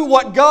do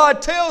what God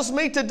tells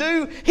me to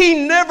do,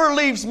 He never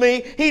leaves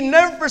me. He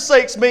never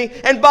forsakes me.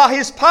 And by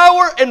His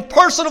power and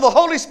person of the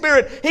Holy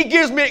Spirit, He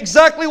gives me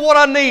exactly what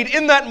I need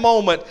in that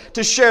moment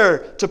to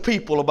share to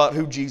people about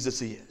who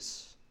Jesus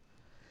is.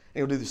 And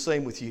He'll do the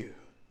same with you.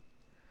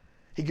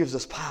 He gives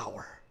us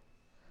power.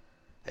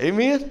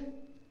 Amen?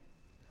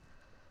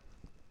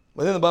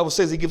 But then the Bible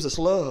says He gives us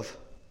love.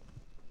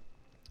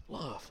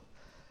 Love.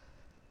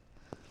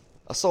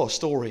 I saw a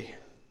story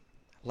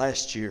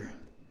last year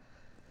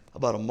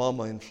about a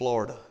mama in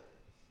Florida.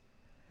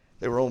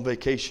 They were on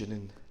vacation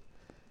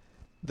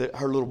and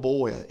her little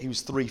boy, he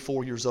was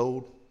 3-4 years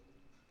old,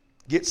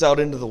 gets out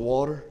into the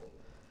water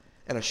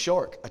and a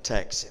shark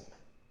attacks him.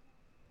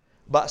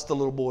 Bites the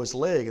little boy's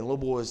leg, and the little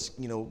boy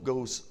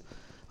goes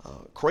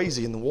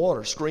crazy in the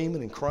water,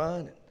 screaming and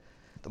crying.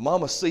 The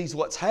mama sees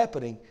what's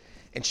happening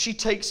and she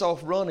takes off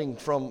running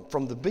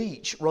from the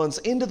beach, runs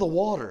into the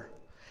water,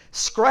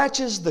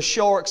 scratches the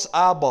shark's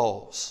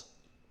eyeballs,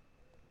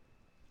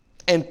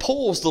 and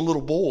pulls the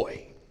little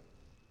boy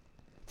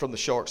from the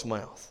shark's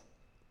mouth.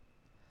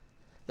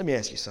 Let me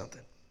ask you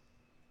something.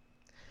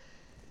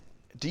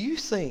 Do you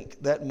think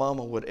that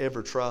mama would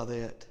ever try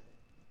that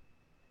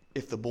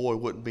if the boy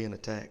wasn't being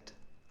attacked?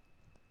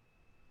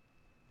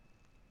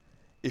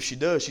 If she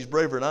does, she's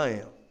braver than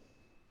I am.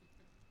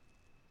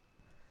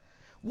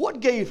 What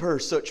gave her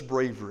such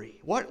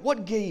bravery?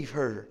 What gave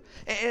her?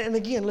 And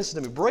again,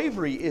 listen to me.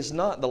 Bravery is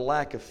not the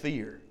lack of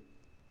fear.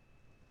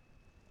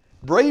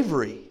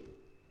 Bravery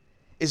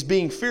is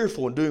being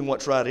fearful and doing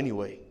what's right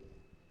anyway.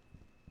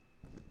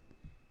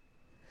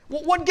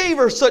 What gave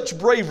her such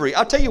bravery?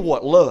 I'll tell you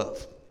what,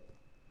 love.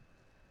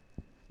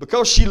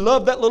 Because she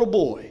loved that little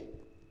boy,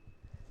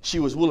 she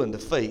was willing to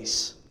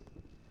face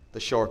the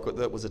shark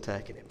that was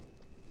attacking him.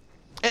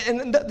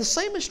 And the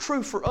same is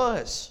true for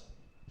us,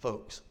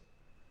 folks.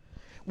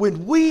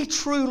 When we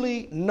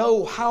truly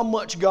know how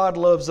much God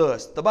loves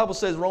us, the Bible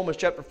says, Romans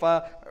chapter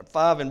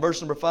 5 and verse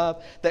number 5,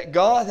 that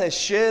God has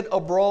shed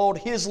abroad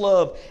His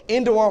love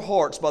into our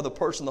hearts by the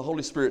person of the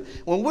Holy Spirit.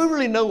 When we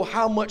really know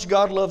how much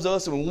God loves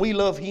us and when we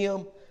love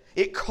Him,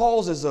 it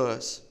causes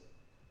us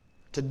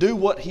to do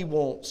what He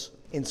wants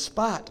in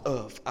spite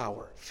of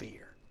our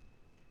fear.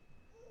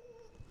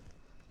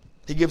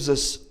 He gives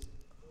us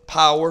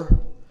power.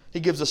 He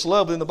gives us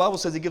love. Then the Bible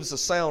says He gives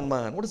us a sound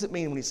mind. What does it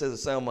mean when He says a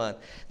sound mind?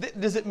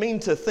 Does it mean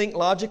to think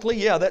logically?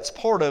 Yeah, that's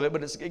part of it,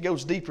 but it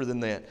goes deeper than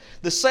that.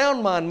 The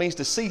sound mind means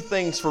to see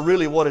things for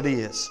really what it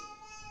is.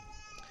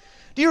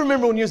 Do you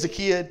remember when you was a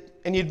kid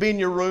and you'd be in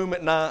your room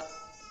at night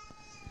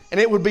and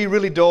it would be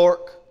really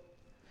dark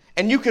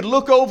and you could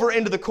look over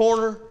into the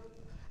corner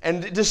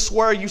and just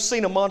swear you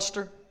seen a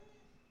monster?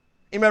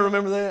 Anybody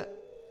remember that?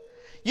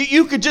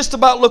 You could just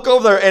about look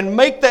over there and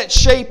make that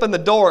shape in the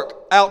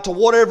dark out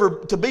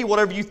to be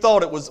whatever you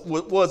thought it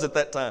was at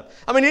that time.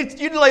 I mean,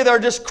 you'd lay there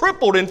just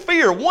crippled in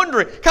fear,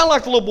 wondering, kind of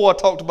like the little boy I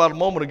talked about a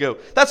moment ago.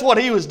 That's what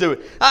he was doing.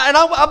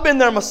 I've been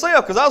there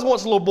myself because I was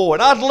once a little boy.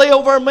 And I'd lay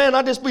over there, man,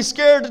 I'd just be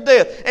scared to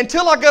death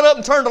until I got up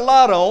and turned the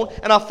light on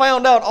and I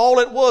found out all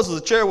it was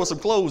a chair with some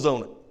clothes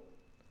on it.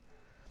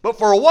 But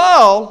for a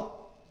while,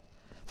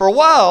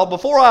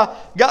 before I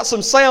got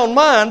some sound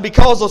mind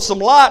because of some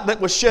light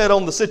that was shed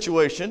on the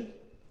situation,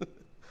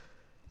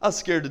 I was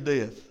scared to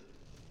death.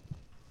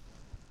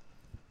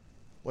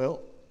 Well,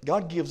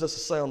 God gives us a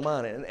sound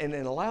mind and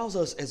allows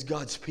us as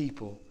God's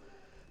people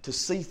to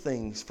see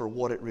things for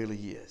what it really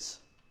is.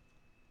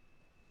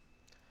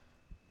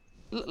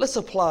 Let's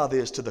apply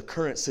this to the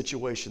current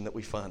situation that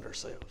we find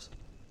ourselves.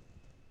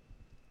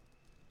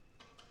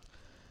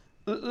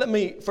 Let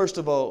me, first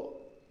of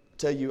all,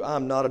 tell you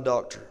I'm not a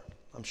doctor.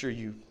 I'm sure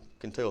you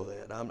can tell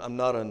that. I'm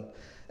not an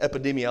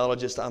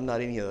epidemiologist. I'm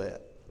not any of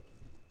that.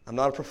 I'm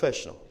not a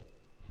professional.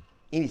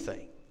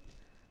 Anything.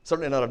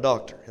 Certainly not a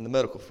doctor in the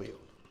medical field.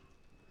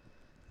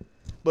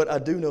 But I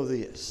do know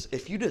this.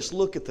 If you just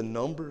look at the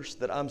numbers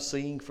that I'm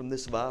seeing from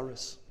this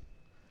virus,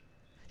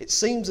 it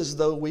seems as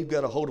though we've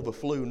got a hold of a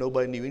flu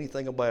nobody knew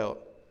anything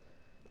about.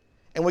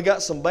 And we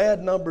got some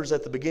bad numbers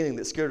at the beginning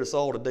that scared us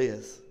all to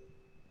death.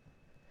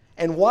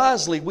 And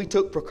wisely, we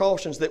took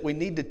precautions that we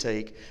need to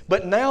take.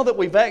 But now that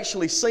we've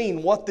actually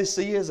seen what this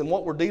is and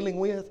what we're dealing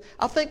with,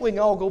 I think we can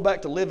all go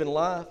back to living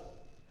life.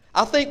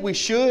 I think we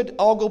should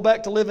all go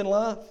back to living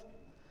life.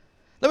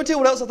 Let me tell you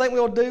what else I think we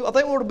ought to do. I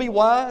think we ought to be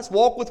wise,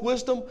 walk with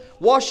wisdom,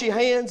 wash your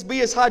hands,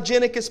 be as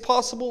hygienic as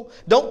possible.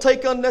 Don't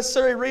take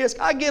unnecessary risk.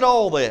 I get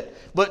all that.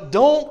 But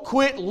don't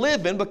quit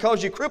living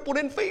because you're crippled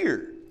in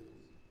fear.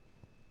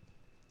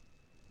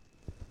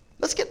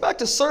 Let's get back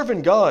to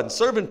serving God and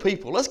serving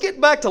people. Let's get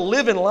back to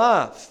living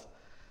life.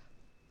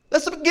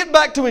 Let's get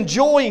back to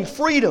enjoying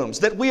freedoms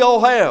that we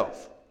all have.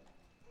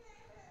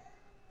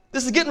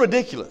 This is getting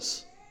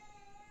ridiculous.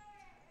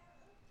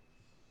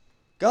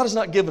 God has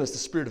not given us the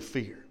spirit of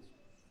fear,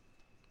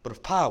 but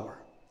of power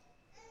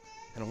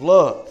and of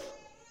love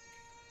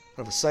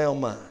and of a sound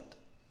mind.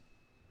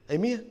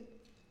 Amen?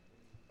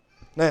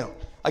 Now,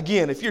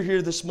 again, if you're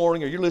here this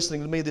morning or you're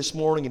listening to me this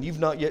morning and you've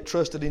not yet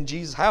trusted in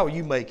Jesus, how are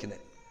you making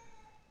it?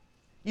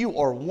 You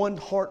are one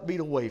heartbeat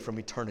away from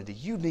eternity.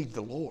 You need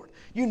the Lord.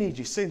 You need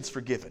your sins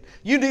forgiven.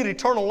 You need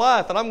eternal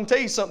life. And I'm going to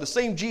tell you something. The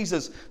same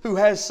Jesus who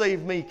has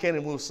saved me can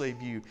and will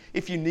save you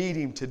if you need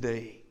Him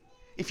today.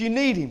 If you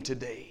need Him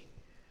today,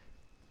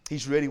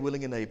 He's ready,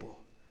 willing, and able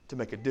to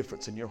make a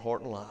difference in your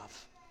heart and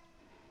life.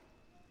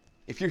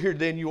 If you're here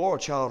today and you are a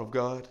child of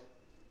God,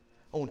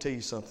 I want to tell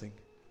you something.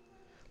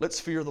 Let's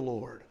fear the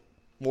Lord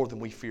more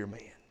than we fear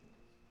man.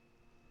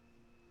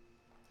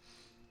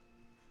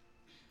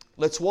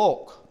 Let's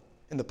walk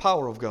in the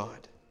power of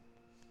God,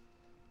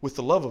 with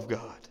the love of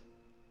God,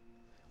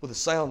 with a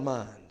sound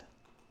mind,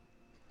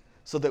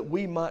 so that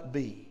we might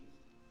be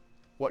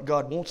what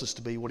God wants us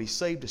to be, what He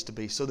saved us to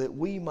be, so that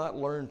we might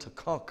learn to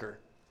conquer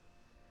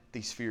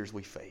these fears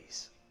we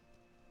face.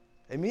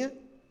 Amen?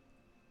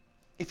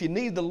 If you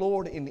need the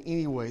Lord in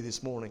any way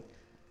this morning,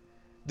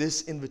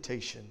 this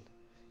invitation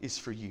is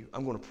for you.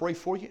 I'm going to pray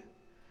for you.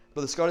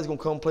 Brother Scotty's going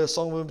to come play a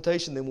song of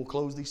invitation, then we'll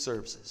close these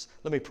services.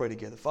 Let me pray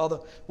together. Father,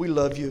 we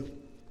love you.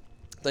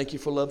 Thank you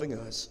for loving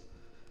us.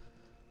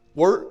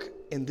 Work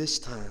in this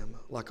time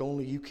like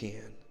only you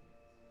can.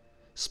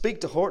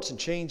 Speak to hearts and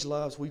change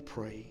lives, we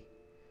pray.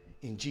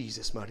 In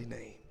Jesus' mighty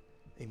name,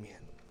 amen.